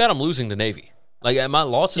 I've got them losing to Navy. Like, my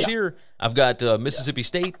losses here, I've got Mississippi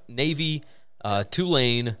State, Navy,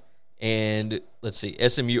 Tulane, and let's see,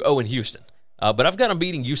 SMU. Oh, and Houston. But I've got them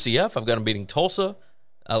beating UCF. I've got them beating Tulsa.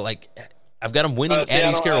 I've got them winning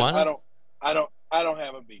at East Carolina. I don't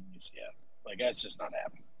have them beating UCF. Like, that's just not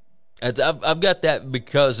happening. I've got that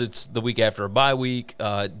because it's the week after a bye week.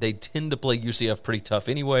 They tend to play UCF pretty tough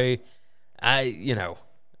anyway.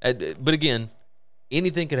 But again,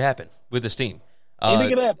 anything could happen with this team. Anything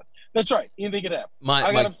could happen. That's right. Anything could happen.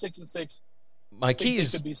 I got them 6-6. My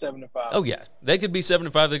keys could be 7-5. Oh yeah, they could be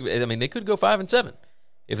 7-5. They could go 5-7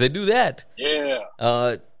 if they do that. Yeah.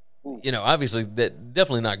 Obviously that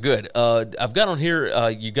definitely not good. I've got on here.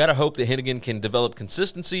 You got to hope that Hennigan can develop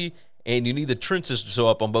consistency, and you need the trenches to show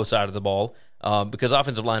up on both sides of the ball because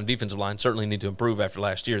offensive line and defensive line certainly need to improve after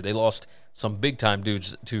last year. They lost some big time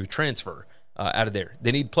dudes to transfer out of there.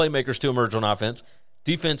 They need playmakers to emerge on offense.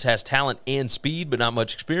 Defense has talent and speed, but not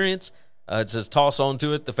much experience. It says toss on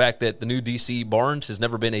to it the fact that the new DC Barnes has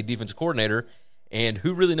never been a defensive coordinator, and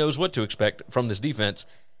who really knows what to expect from this defense.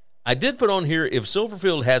 I did put on here, if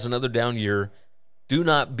Silverfield has another down year, do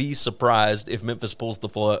not be surprised if Memphis pulls the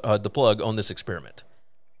plug on this experiment.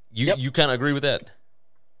 You kind of agree with that?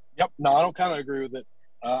 Yep. No, I don't kind of agree with it.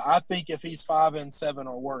 I think if he's 5-7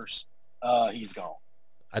 or worse, he's gone.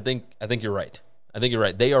 I think you're right.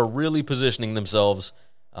 They are really positioning themselves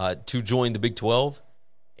to join the Big 12,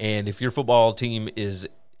 and if your football team is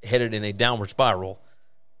headed in a downward spiral,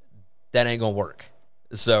 that ain't gonna work.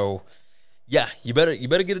 So, yeah, you better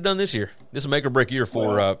get it done this year. This is a make or break year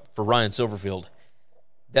for Ryan Silverfield.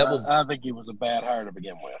 I think he was a bad hire to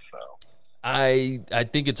begin with, though. I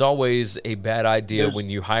think it's always a bad idea when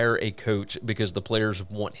you hire a coach because the players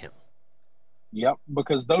want him. Yep,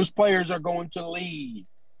 because those players are going to leave.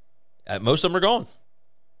 Most of them are gone.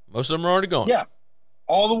 Most of them are already gone. Yeah.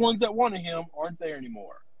 All the ones that wanted him aren't there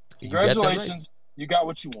anymore. Congratulations. You got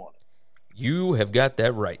what you wanted. You have got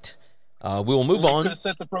that right. We will move on. Could have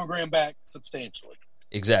set the program back substantially.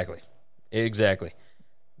 Exactly.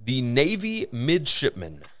 The Navy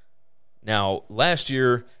midshipmen. Now, last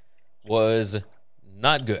year was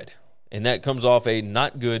not good, and that comes off a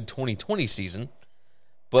not good 2020 season.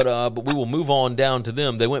 But we will move on down to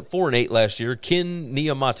them. They went 4-8 last year. Ken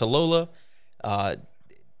Niumatalolo. I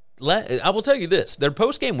will tell you this: their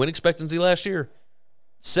post-game win expectancy last year,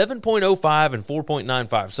 7.05 and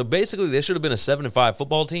 4.95. So basically, they should have been a 7-5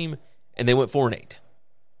 football team, and they went 4-8.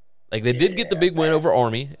 Like they did get the big win over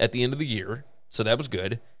Army at the end of the year, so that was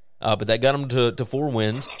good. But that got them to 4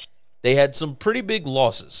 wins. They had some pretty big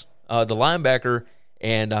losses. The linebacker,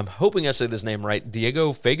 and I'm hoping I say this name right,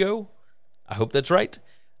 Diego Fago. I hope that's right.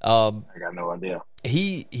 I got no idea.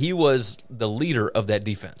 He was the leader of that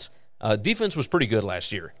defense. Defense was pretty good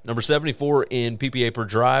last year. Number 74 in PPA per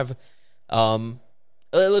drive.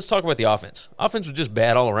 Let's talk about the offense. Offense was just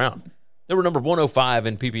bad all around. They were number 105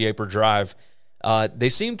 in PPA per drive. They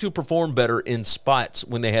seemed to perform better in spots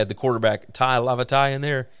when they had the quarterback Ty Lavatai in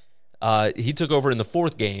there. He took over in the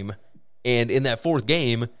 4th game, and in that 4th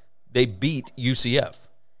game, they beat UCF.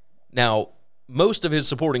 Now, most of his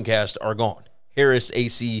supporting cast are gone. Harris,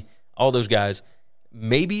 AC, all those guys.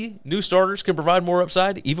 Maybe new starters can provide more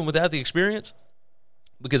upside, even without the experience,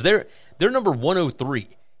 because they're number 103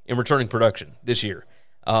 in returning production this year.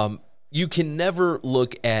 You can never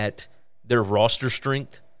look at their roster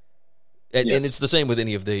strength, and it's the same with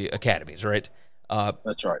any of the academies, right?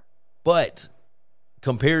 That's right. But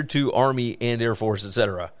compared to Army and Air Force,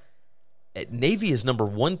 etc., Navy is number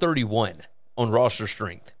 131 on roster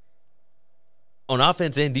strength on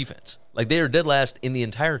offense and defense. Like, they are dead last in the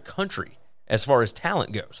entire country as far as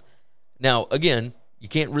talent goes. Now, again, you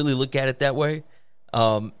can't really look at it that way.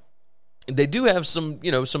 They do have some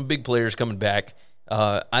big players coming back.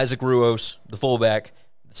 Isaac Ruos, the fullback,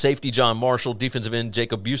 safety John Marshall, defensive end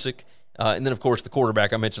Jacob Busick, and then, of course, the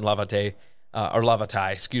quarterback I mentioned,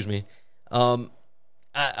 Lavatai, excuse me.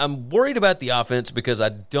 I'm worried about the offense because I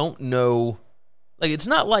don't know. Like, it's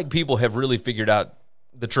not like people have really figured out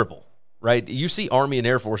the triple, right? You see Army and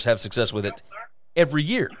Air Force have success with it every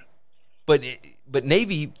year. But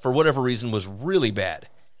Navy, for whatever reason, was really bad.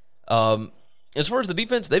 As far as the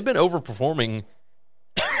defense, they've been overperforming,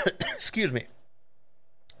 excuse me,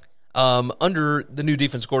 under the new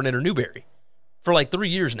defense coordinator, Newberry, for like 3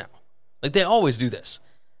 years now. Like, they always do this.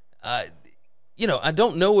 I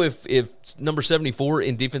don't know if number 74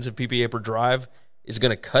 in defensive PPA per drive is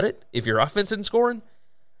going to cut it if your offense isn't scoring.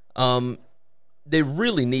 They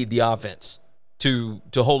really need the offense to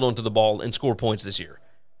hold on to the ball and score points this year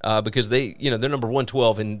because they're number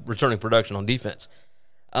 112 in returning production on defense.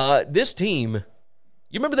 This team,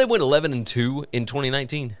 you remember they went 11-2 in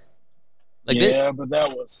 2019? But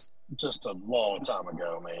that was just a long time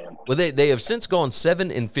ago, man. Well, they have since gone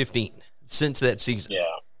 7-15 since that season. Yeah.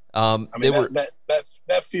 I mean,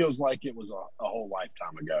 that feels like it was a whole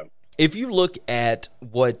lifetime ago. If you look at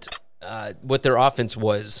what their offense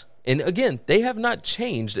was, and again, they have not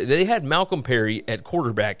changed. They had Malcolm Perry at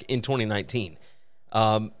quarterback in 2019.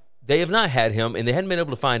 They have not had him, and they hadn't been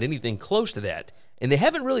able to find anything close to that. And they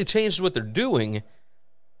haven't really changed what they're doing,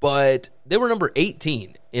 but they were number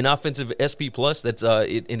 18 in offensive SP+. That's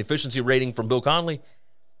an efficiency rating from Bill Connelly.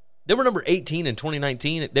 They were number 18 in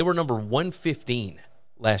 2019. They were number 115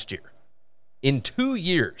 last year. In 2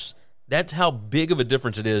 years, that's how big of a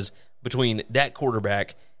difference it is between that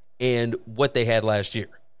quarterback and what they had last year.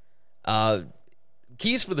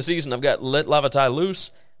 Keys for the season, I've got let Lavatai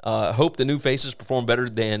loose. Hope the new faces perform better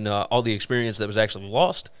than all the experience that was actually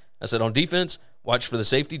lost. I said on defense, watch for the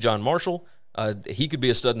safety, John Marshall. He could be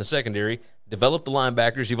a stud in the secondary. Develop the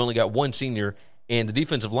linebackers. You've only got one senior. And the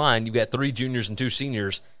defensive line, you've got 3 juniors and 2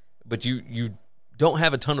 seniors. But you don't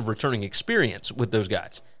have a ton of returning experience with those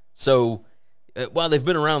guys. So while they've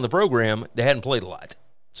been around the program, they hadn't played a lot.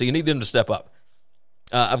 So you need them to step up.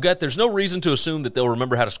 There's no reason to assume that they'll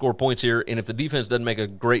remember how to score points here, and if the defense doesn't make a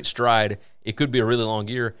great stride, it could be a really long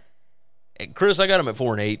year. And Chris, I got them at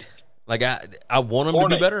 4-8. Like I want them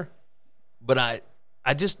to do better, but I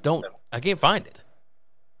just don't. I can't find it.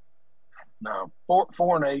 No,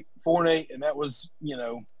 4-8, 4-8, and that was,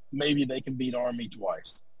 maybe they can beat Army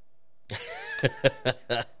twice.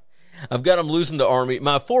 I've got them losing to Army.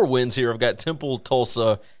 My 4 wins here, I've got Temple,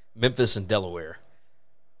 Tulsa, Memphis, and Delaware.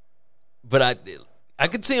 But I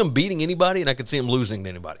could see them beating anybody, and I could see them losing to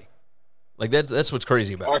anybody. Like that's what's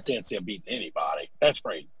crazy about it. I can't see them beating anybody. That's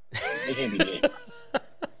crazy. They can't beat anybody.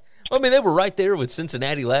 I mean, they were right there with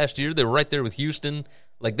Cincinnati last year. They were right there with Houston.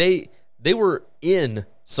 Like they were in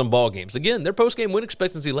some ball games. Again, their post-game win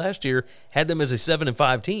expectancy last year had them as a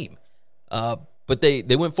 7-5 team. But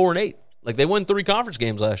they went 4-8. Like they won 3 conference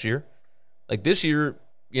games last year. Like this year,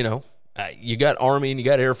 you got Army and you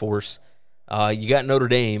got Air Force. You got Notre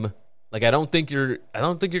Dame. Like I don't think you're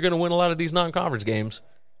going to win a lot of these non-conference games.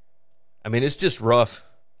 I mean, it's just rough.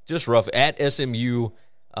 Just rough at SMU,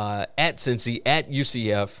 at Cincy, at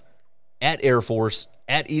UCF, at Air Force,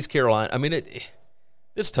 at East Carolina. I mean,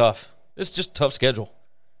 it's tough. It's just a tough schedule.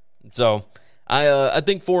 So I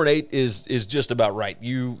think 4-8 is just about right.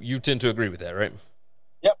 You tend to agree with that, right?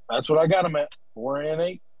 Yep, that's what I got them at,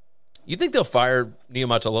 4-8. You think they'll fire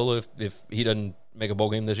Niumatalolo if he doesn't make a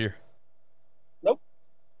bowl game this year? Nope.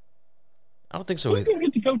 I don't think so Who's either. going to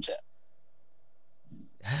get to coach that?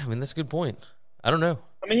 I mean, that's a good point. I don't know.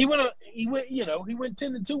 I mean, he went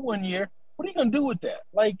 10-2 one year. What are you going to do with that?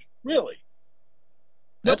 Like, really?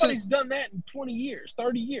 Nobody's done that in 20 years,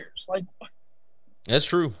 30 years. Like, that's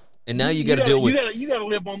true. And now you got to deal with. You got to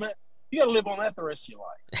live on that. You got to live on that the rest of your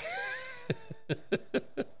life.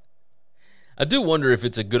 I do wonder if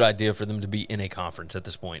it's a good idea for them to be in a conference at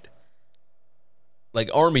this point.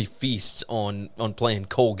 Like Army feasts on playing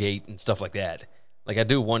Colgate and stuff like that. Like I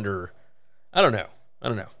do wonder. I don't know.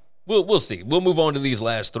 We'll see. We'll move on to these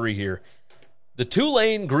last 3 here. The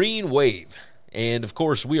Tulane Green Wave. And, of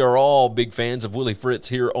course, we are all big fans of Willie Fritz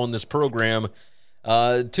here on this program.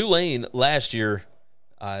 Tulane last year,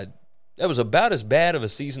 that was about as bad of a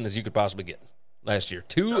season as you could possibly get last year.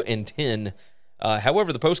 2-10.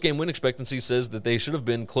 However, the post-game win expectancy says that they should have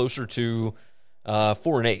been closer to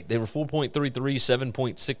 4-8. They were 4.33,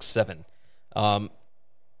 7.67.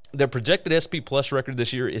 Their projected SP Plus record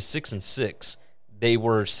this year is 6-6. They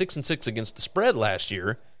were 6-6 against the spread last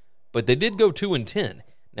year, but they did go 2-10.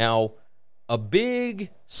 Now, a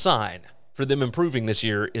big sign for them improving this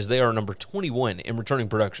year is they are number 21 in returning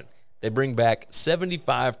production. They bring back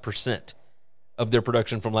 75% of their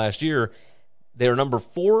production from last year. They are number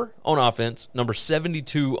 4 on offense, number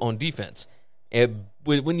 72 on defense. And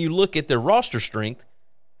when you look at their roster strength,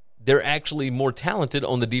 they're actually more talented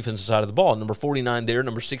on the defensive side of the ball. Number 49 there,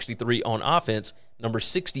 number 63 on offense, number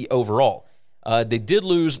 60 overall. They did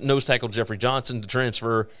lose nose tackle Jeffrey Johnson to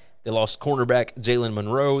transfer. They lost cornerback Jalen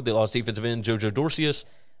Monroe. They lost defensive end JoJo Dorcius.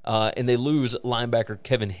 And they lose linebacker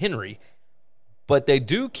Kevin Henry. But they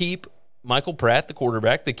do keep Michael Pratt, the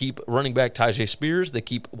quarterback. They keep running back Tyjae Spears. They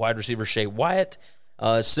keep wide receiver Shea Wyatt.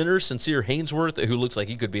 Center Sincere Haynesworth, who looks like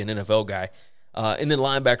he could be an NFL guy. And then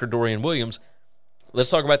linebacker Dorian Williams.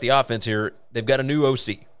 Let's talk about the offense here. They've got a new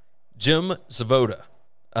OC, Jim Zavoda.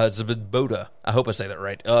 I hope I say that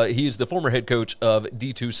right. He is the former head coach of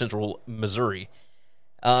D2 Central Missouri.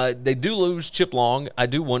 They do lose Chip Long. I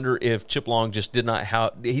do wonder if Chip Long just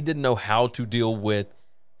didn't know how to deal with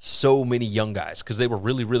so many young guys because they were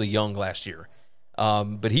really, really young last year.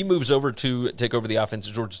 But he moves over to take over the offense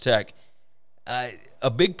at Georgia Tech. A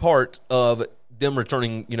big part of them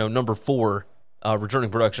returning, number 4 returning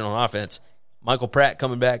production on offense Michael Pratt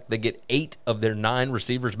coming back. They get 8 of their 9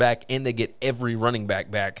 receivers back, and they get every running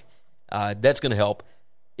back back. That's going to help.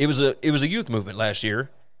 It was a youth movement last year,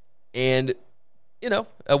 and a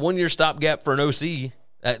 1-year stopgap for an OC.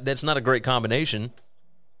 That's not a great combination.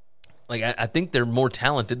 Like I think they're more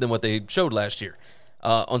talented than what they showed last year.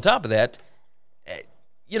 On top of that,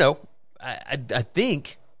 I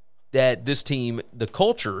think that this team, the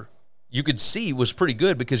culture you could see was pretty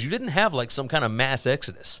good because you didn't have like some kind of mass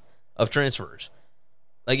exodus of transfers.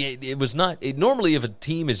 Like it was not. Normally, if a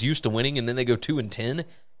team is used to winning and then they go 2-10,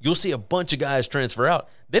 you'll see a bunch of guys transfer out.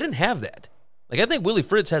 They didn't have that. Like I think Willie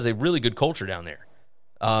Fritz has a really good culture down there.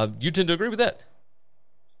 You tend to agree with that?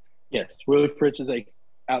 Yes, Willie Fritz is a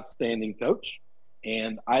outstanding coach,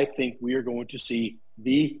 and I think we are going to see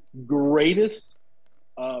the greatest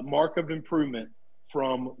mark of improvement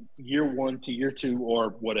from year 1 to year 2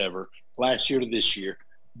 or whatever, last year to this year,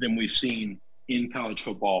 than we've seen in college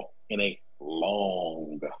football in a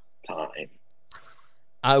long time.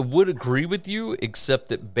 I would agree with you, except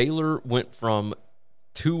that Baylor went from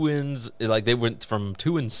 2 wins, like they went from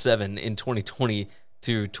 2-7 in 2020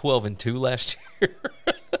 to 12-2 last year.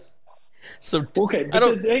 So okay,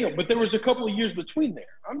 but there was a couple of years between there.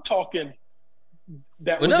 I'm talking.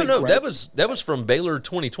 That was from Baylor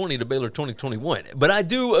 2020 to Baylor 2021. But I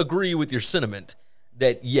do agree with your sentiment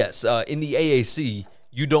that yes, in the AAC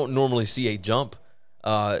you don't normally see a jump.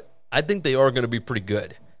 I think they are going to be pretty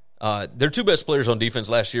good. Their 2 best players on defense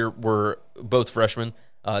last year were both freshmen.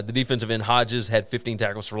 The defensive end Hodges had 15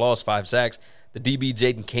 tackles for loss, 5 sacks. The DB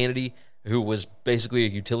Jaden Kennedy, who was basically a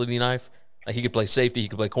utility knife. Like he could play safety, he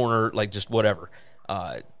could play corner, like just whatever.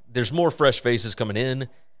 There's more fresh faces coming in.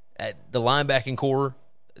 The linebacking core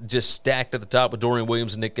just stacked at the top with Dorian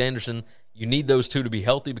Williams and Nick Anderson. You need those 2 to be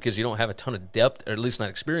healthy because you don't have a ton of depth, or at least not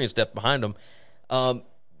experienced depth behind them.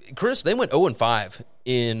 Chris, they went 0-5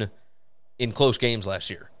 in close games last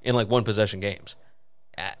year, in like one-possession games.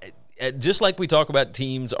 Just like we talk about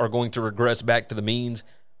teams are going to regress back to the means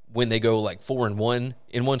when they go like 4-1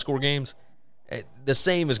 in one-score games, the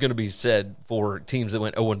same is going to be said for teams that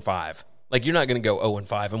went 0-5. Like, you're not going to go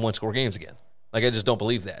 0-5 in one-score games again. Like, I just don't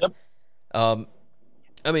believe that. Yep.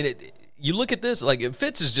 I mean, you look at this, like,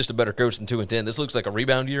 Fitz is just a better coach than 2-10. This looks like a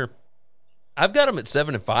rebound year. I've got him at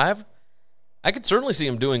 7-5. I could certainly see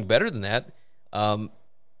him doing better than that. Now,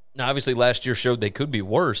 obviously, last year showed they could be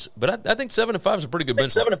worse, but I think 7-5 is a pretty good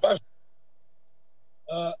benchmark. 7-5.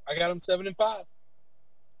 I got him 7-5.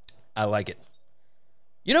 I like it.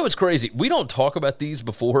 You know what's crazy? We don't talk about these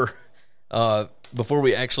before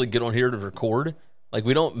we actually get on here to record. Like,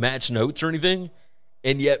 we don't match notes or anything,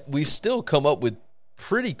 and yet we still come up with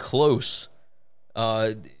pretty close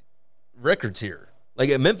records here. Like,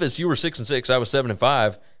 at Memphis, you were 6-6, I was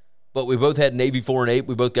 7-5, but we both had Navy 4-8.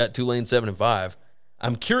 We both got Tulane 7-5.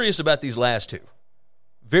 I'm curious about these last 2.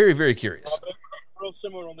 Very, very curious. Real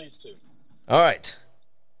similar on these 2. All right.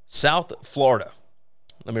 South Florida.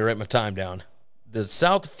 Let me write my time down. The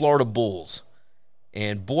South Florida Bulls.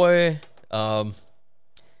 And boy,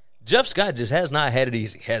 Jeff Scott just has not had it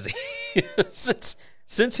easy, has he?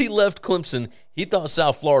 Since he left Clemson, he thought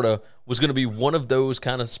South Florida was going to be one of those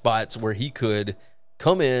kind of spots where he could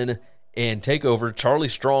come in and take over. Charlie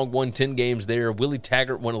Strong won 10 games there. Willie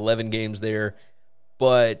Taggart won 11 games there.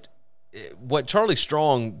 But what Charlie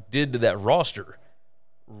Strong did to that roster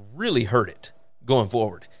really hurt it going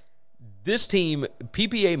forward. This team,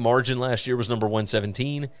 PPA margin last year was number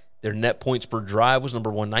 117. Their net points per drive was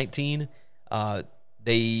number 119.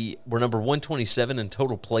 They were number 127 in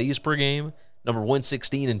total plays per game, number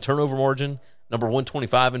 116 in turnover margin, number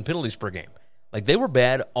 125 in penalties per game. Like, they were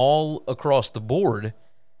bad all across the board.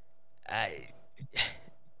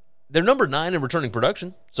 They're number 9 in returning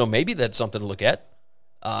production, so maybe that's something to look at.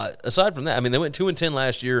 Aside from that, I mean, they went 2-10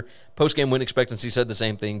 last year. Post-game win expectancy said the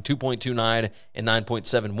same thing, 2.29 and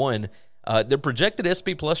 9.71. Their projected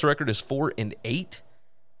SP Plus record is 4-8,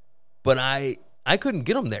 but I couldn't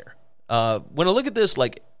get them there. When I look at this,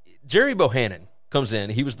 like, Jerry Bohannon comes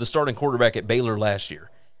in. He was the starting quarterback at Baylor last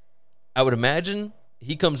year. I would imagine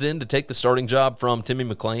he comes in to take the starting job from Timmy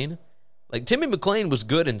McClain. Like, Timmy McClain was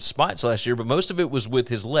good in spots last year, but most of it was with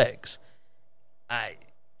his legs.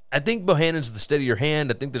 I think Bohannon's the steadier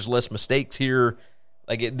hand. I think there's less mistakes here.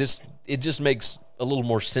 Like, it just makes a little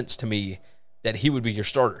more sense to me that he would be your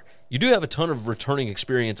starter. You do have a ton of returning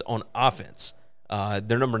experience on offense.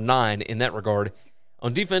 They're number 9 in that regard.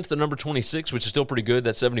 On defense, they're number 26, which is still pretty good.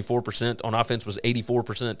 That's 74%. On offense was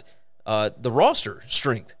 84%. The roster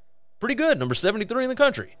strength, pretty good. Number 73 in the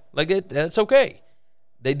country. Like, that's okay.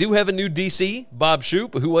 They do have a new DC, Bob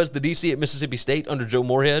Shoop, who was the DC at Mississippi State under Joe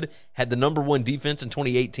Moorhead, had the number 1 defense in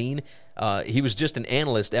 2018. He was just an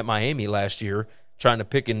analyst at Miami last year, trying to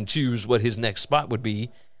pick and choose what his next spot would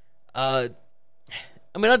be. I'm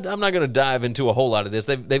not going to dive into a whole lot of this.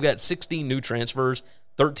 They've got 16 new transfers.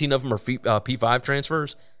 13 of them are P5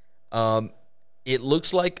 transfers. It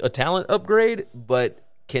looks like a talent upgrade, but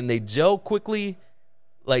can they gel quickly?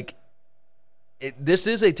 This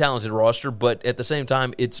is a talented roster, but at the same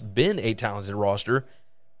time, it's been a talented roster.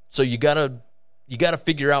 So you gotta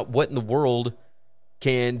figure out what in the world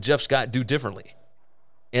can Jeff Scott do differently.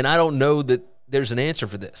 And I don't know that there's an answer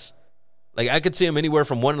for this. I could see him anywhere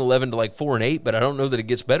from 1-11 to 4-8, but I don't know that it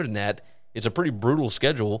gets better than that. It's a pretty brutal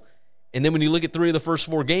schedule. And then when you look at 3 of the first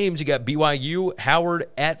 4 games, you got BYU, Howard,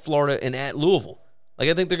 at Florida, and at Louisville.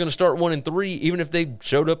 I think they're going to start 1-3, even if they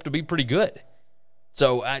showed up to be pretty good.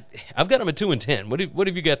 So I've got them at 2-10. What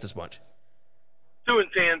have you got this bunch?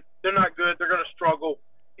 2-10. They're not good. They're going to struggle.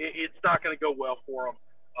 It's not going to go well for them.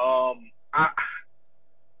 I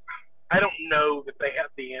don't know that they have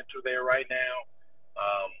the answer there right now,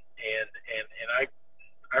 and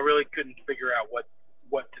I really couldn't figure out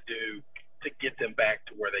what to do to get them back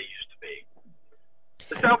to where they used to be.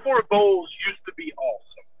 The South Florida Bowls used to be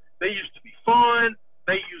awesome. They used to be fun.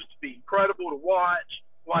 They used to be incredible to watch.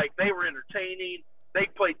 They were entertaining. They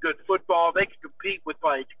played good football. They could compete with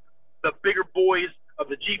the bigger boys of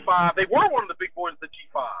the G5. They were one of the big boys of the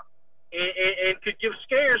G5, and could give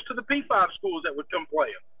scares to the P5 schools that would come play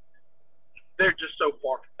them. They're just so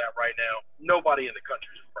far from that right now. Nobody in the country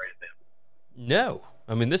is afraid of them. No,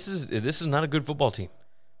 this is not a good football team.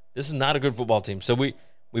 This is not a good football team. So we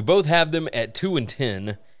both have them at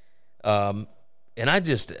 2-10, and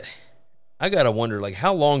I gotta wonder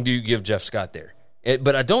how long do you give Jeff Scott there?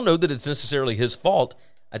 But I don't know that it's necessarily his fault.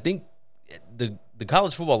 I think the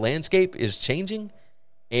college football landscape is changing,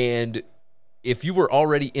 and if you were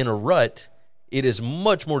already in a rut, it is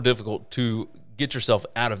much more difficult to get yourself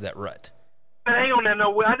out of that rut. But hang on now,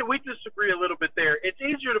 no, we disagree a little bit there. It's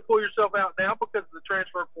easier to pull yourself out now because of the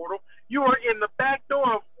transfer portal. You are in the back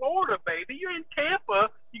door of Florida, baby. You're in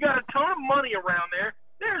Tampa. You got a ton of money around there.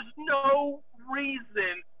 There's no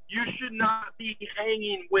reason you should not be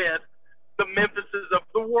hanging with the Memphises of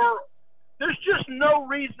the world. There's just no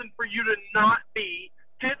reason for you to not be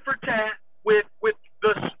tit for tat with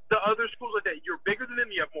the other schools like that. You're bigger than them.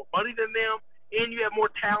 You have more money than them, and you have more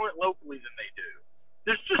talent locally than they do.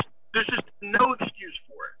 There's just no excuse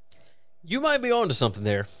for it. You might be onto something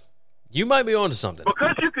there. Because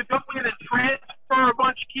you could go in and transfer a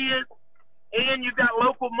bunch of kids, and you got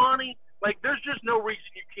local money. There's just no reason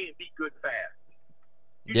you can't be good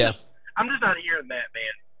fast. I'm just not hearing that,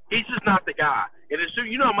 man. He's just not the guy. And as soon,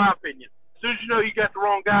 my opinion, as soon as you know you got the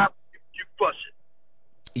wrong guy, you flush it.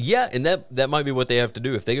 Yeah, and that might be what they have to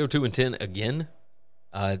do. If they go 2-10 again,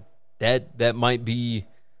 that might be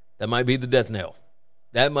the death knell.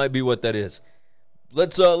 That might be what that is.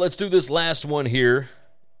 Let's do this last one here,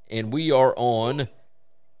 and we are on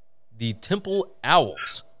the Temple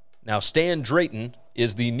Owls. Now, Stan Drayton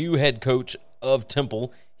is the new head coach of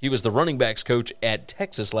Temple. He was the running backs coach at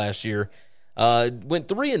Texas last year. Went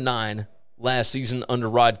 3-9 last season under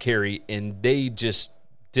Rod Carey, and they just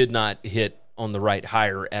did not hit on the right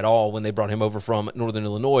hire at all when they brought him over from Northern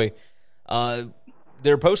Illinois.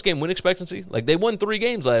 Their post-game win expectancy, they won 3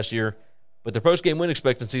 games last year, but their post-game win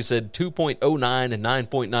expectancy said 2.09 and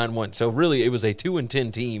 9.91. So really, it was a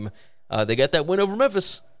 2-10 team. They got that win over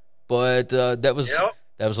Memphis, but that was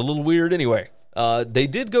a little weird anyway. They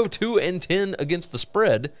did go 2-10 against the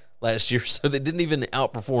spread last year, so they didn't even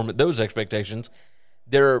outperform those expectations.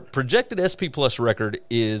 Their projected SP Plus record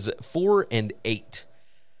is 4-8.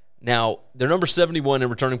 Now, they're number 71 in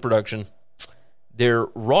returning production. Their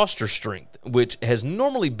roster strength, which has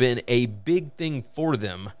normally been a big thing for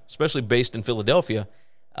them, especially based in Philadelphia,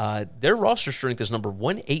 their roster strength is number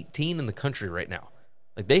 118 in the country right now.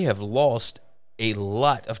 They have lost a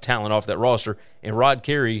lot of talent off that roster, and Rod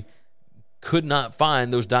Carey could not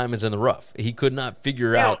find those diamonds in the rough. He could not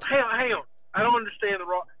figure out. Hang on. I don't understand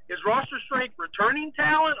is roster strength returning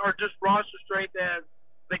talent or just roster strength as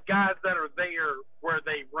the guys that are there where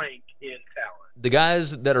they rank in talent? The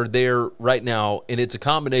guys that are there right now, and it's a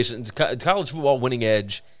combination. College football winning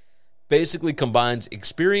edge basically combines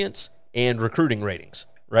experience and recruiting ratings,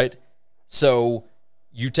 right? So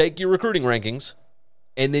you take your recruiting rankings,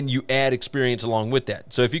 and then you add experience along with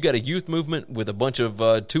that. So if you got a youth movement with a bunch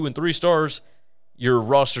of 2 and 3 stars, your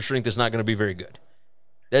roster strength is not going to be very good.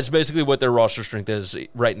 That's basically what their roster strength is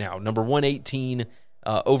right now. Number 118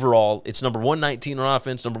 overall. It's number 119 on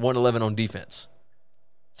offense, number 111 on defense.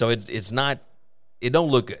 So it's not – it don't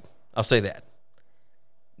look good. I'll say that.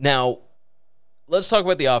 Now, let's talk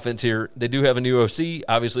about the offense here. They do have a new OC.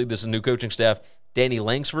 Obviously, this is a new coaching staff. Danny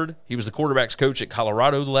Langsford, he was the quarterback's coach at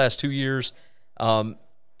Colorado the last 2 years.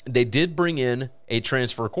 They did bring in a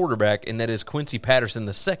transfer quarterback, and that is Quincy Patterson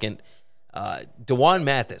II. DeJuan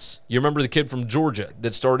Mathis, you remember the kid from Georgia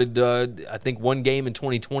that started, I think, one game in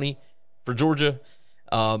 2020 for Georgia?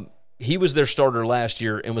 He was their starter last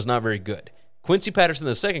year and was not very good. Quincy Patterson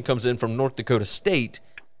II comes in from North Dakota State,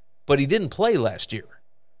 but he didn't play last year.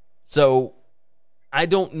 So I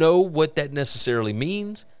don't know what that necessarily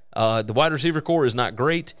means. The wide receiver core is not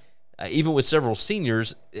great. Even with several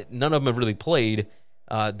seniors, none of them have really played.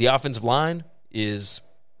 The offensive line is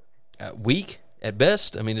weak at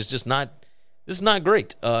best. I mean, it's just not – this is not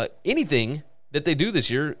great. Anything that they do this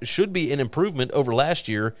year should be an improvement over last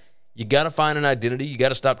year. You got to find an identity. You got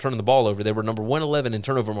to stop turning the ball over. They were number 111 in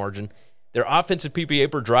turnover margin. Their offensive PPA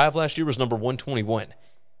per drive last year was number 121.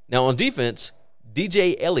 Now, on defense,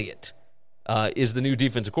 DJ Elliott is the new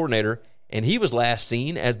defensive coordinator, and he was last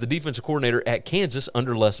seen as the defensive coordinator at Kansas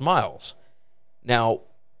under Les Miles. Now,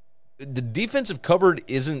 the defensive cupboard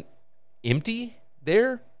isn't empty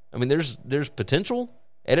there. I mean, there's potential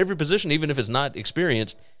at every position, even if it's not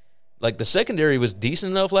experienced. Like, the secondary was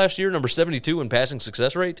decent enough last year, number 72 in passing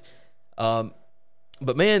success rate.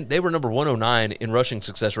 But, man, they were number 109 in rushing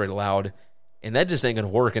success rate allowed, and that just ain't going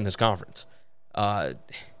to work in this conference. Man,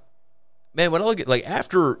 when I look at, like,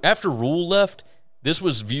 after Rule left, this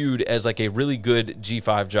was viewed as, like, a really good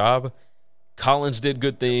G5 job. Collins did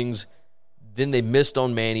good things. Then they missed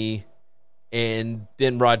on Manny, and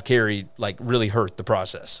then Rod Carey, like, really hurt the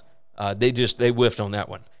process. They whiffed on that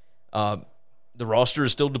one. The roster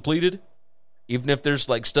is still depleted. Even if there's,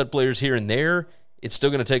 like, stud players here and there, it's still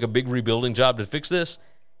going to take a big rebuilding job to fix this.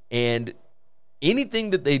 And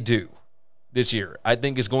anything that they do this year, I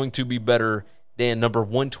think, is going to be better than number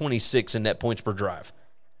 126 in net points per drive.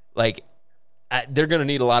 Like, they're going to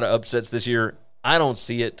need a lot of upsets this year. I don't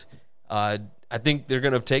see it. I think they're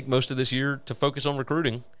going to take most of this year to focus on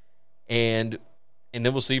recruiting, and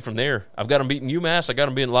then we'll see from there. I've got them beating UMass. I got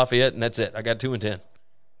them beating Lafayette, and that's it. I got 2-10.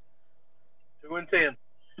 2-10. That's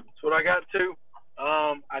what I got too.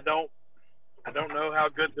 I don't know how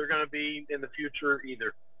good they're going to be in the future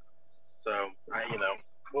either. So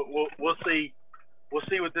we'll see. We'll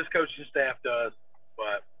see what this coaching staff does,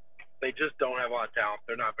 but they just don't have a lot of talent.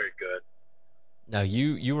 They're not very good. Now,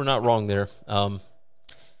 you were not wrong there.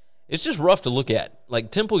 It's just rough to look at.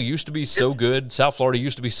 Like, Temple used to be so good. South Florida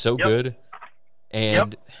used to be so good.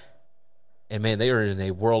 And, man, they are in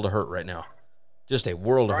a world of hurt right now. Just a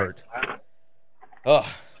world of hurt.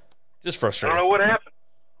 Just frustrating. I don't know what happened.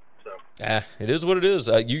 So. It is what it is.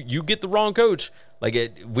 You get the wrong coach.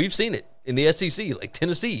 Like, we've seen it in the SEC. Like,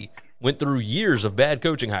 Tennessee went through years of bad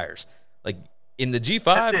coaching hires. Like, in the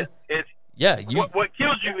G5. What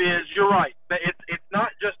kills you is, you're right. It's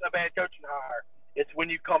not just a bad coaching hire. It's when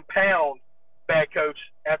you compound bad coach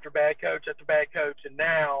after bad coach after bad coach, and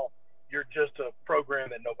now you're just a program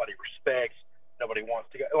that nobody respects, nobody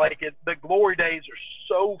wants to go. Like, the glory days are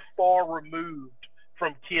so far removed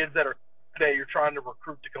from kids that you're trying to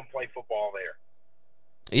recruit to come play football there.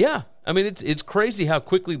 Yeah, I mean, it's crazy how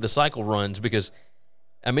quickly the cycle runs, because,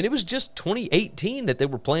 I mean, it was just 2018 that they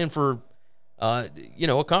were playing for, a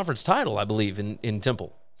conference title, I believe, in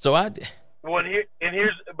Temple. So but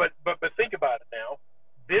think about it now.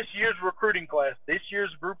 This year's recruiting class, this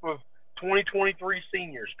year's group of 2023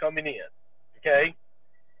 seniors coming in, okay?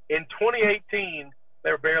 In 2018,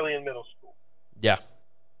 they were barely in middle school. Yeah.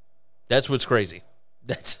 That's what's crazy.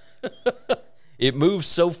 It moves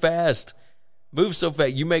so fast.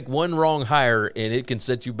 You make one wrong hire, and it can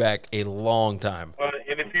set you back a long time. And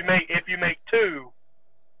if you make two,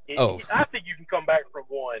 I think you can come back from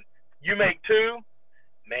one. You make two,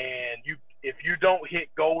 man. If you don't hit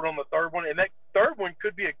gold on the third one, and that third one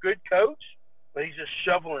could be a good coach, but he's just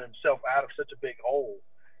shoveling himself out of such a big hole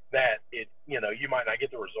that you might not get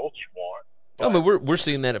the results you want. But, I mean, we're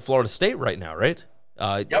seeing that at Florida State right now, right?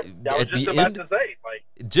 Yep, I was just about to say. Like,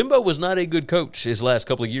 Jimbo was not a good coach his last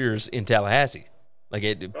couple of years in Tallahassee. Like,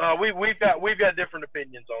 we've got different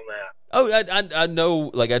opinions on that. Oh, I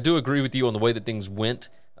know. Like, I do agree with you on the way that things went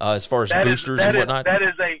as far as boosters and whatnot. That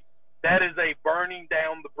is a burning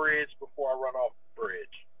down the bridge before I run off the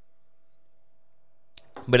bridge.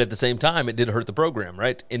 But at the same time, it did hurt the program,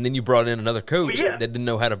 right? And then you brought in another coach that didn't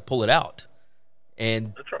know how to pull it out.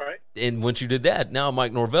 And that's right. And once you did that, now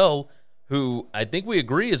Mike Norvell, who I think we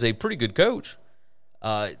agree is a pretty good coach,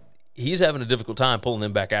 he's having a difficult time pulling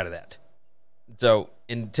them back out of that. So,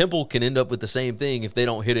 and Temple can end up with the same thing if they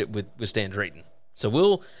don't hit it with Stan Drayton. So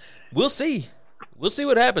we'll see. We'll see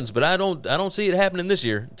what happens, but I don't see it happening this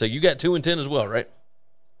year. So you got 2-10 as well, right?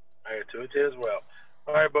 I got to it as well.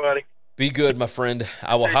 All right, buddy. Be good, my friend.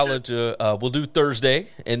 I will holler at you. We'll do Thursday,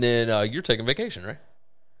 and then you're taking vacation, right?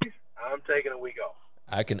 I'm taking a week off.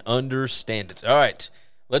 I can understand it. All right,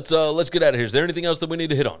 let's get out of here. Is there anything else that we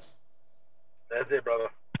need to hit on? That's it, brother.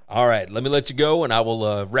 All right, let me let you go, and I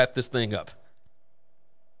will wrap this thing up.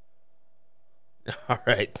 All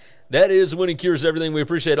right, that is Winning Cures Everything. We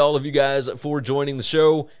appreciate all of you guys for joining the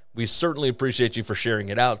show. We certainly appreciate you for sharing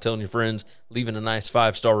it out, telling your friends, leaving a nice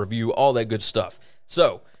 5-star review, all that good stuff.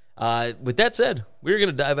 So, with that said, we're going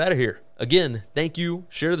to dive out of here. Again, thank you.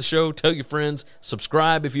 Share the show. Tell your friends.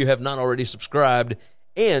 Subscribe if you have not already subscribed.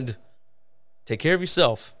 And take care of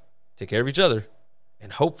yourself. Take care of each other.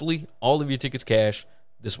 And hopefully all of your tickets cash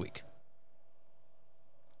this week.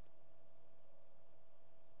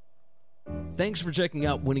 Thanks for checking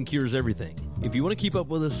out Winning Cures Everything. If you want to keep up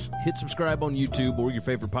with us, hit subscribe on YouTube or your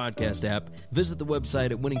favorite podcast app. Visit the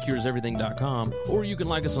website at winningcureseverything.com, or you can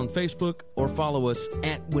like us on Facebook or follow us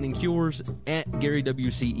at Winning Cures, at Gary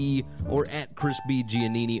WCE, or at Chris B.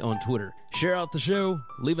 Giannini on Twitter. Share out the show,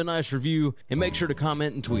 leave a nice review, and make sure to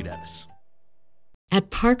comment and tweet at us.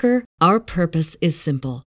 At Parker, our purpose is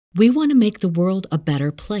simple. We want to make the world a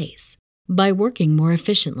better place by working more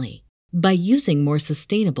efficiently, by using more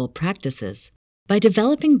sustainable practices, by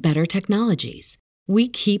developing better technologies. We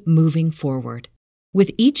keep moving forward.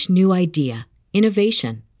 With each new idea,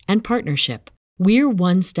 innovation, and partnership, we're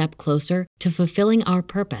one step closer to fulfilling our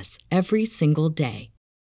purpose every single day.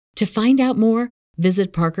 To find out more,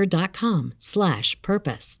 visit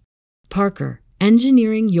parker.com/purpose. Parker,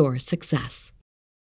 engineering your success.